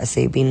common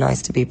courtesy. Be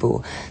nice to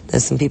people.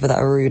 There's some people that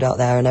are rude out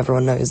there and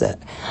everyone knows it.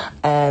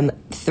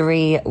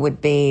 3 would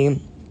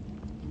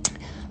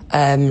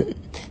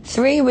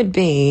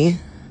be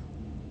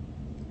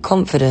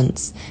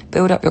confidence.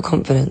 Build up your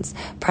confidence.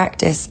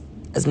 Practice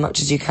as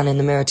much as you can in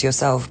the mirror to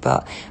yourself,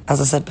 but as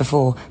I said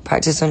before,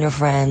 practice on your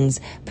friends,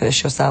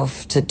 push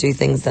yourself to do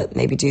things that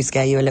maybe do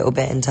scare you a little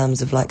bit in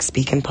terms of like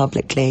speaking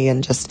publicly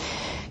and just,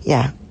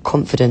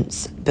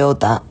 confidence.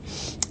 Build that.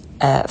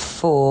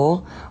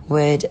 4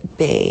 would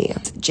be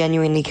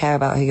genuinely care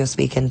about who you're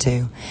speaking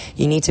to.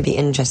 You need to be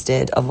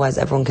interested, otherwise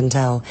everyone can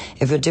tell.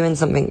 If you're doing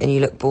something and you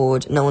look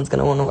bored, no one's going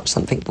to want to watch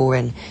something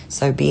boring.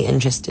 So be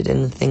interested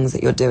in the things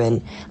that you're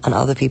doing, and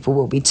other people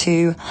will be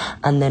too.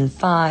 And then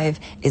 5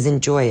 is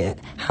enjoy it.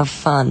 Have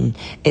fun.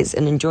 It's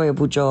an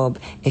enjoyable job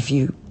if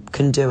you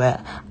can do it.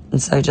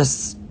 And so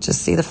just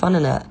see the fun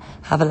in it.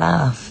 Have a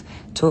laugh.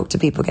 Talk to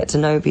people, get to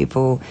know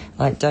people.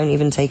 Like, don't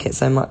even take it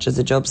so much as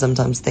a job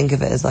sometimes. Think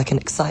of it as like an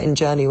exciting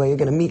journey where you're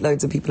going to meet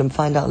loads of people and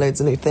find out loads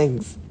of new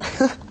things.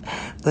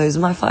 Those are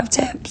my 5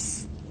 tips.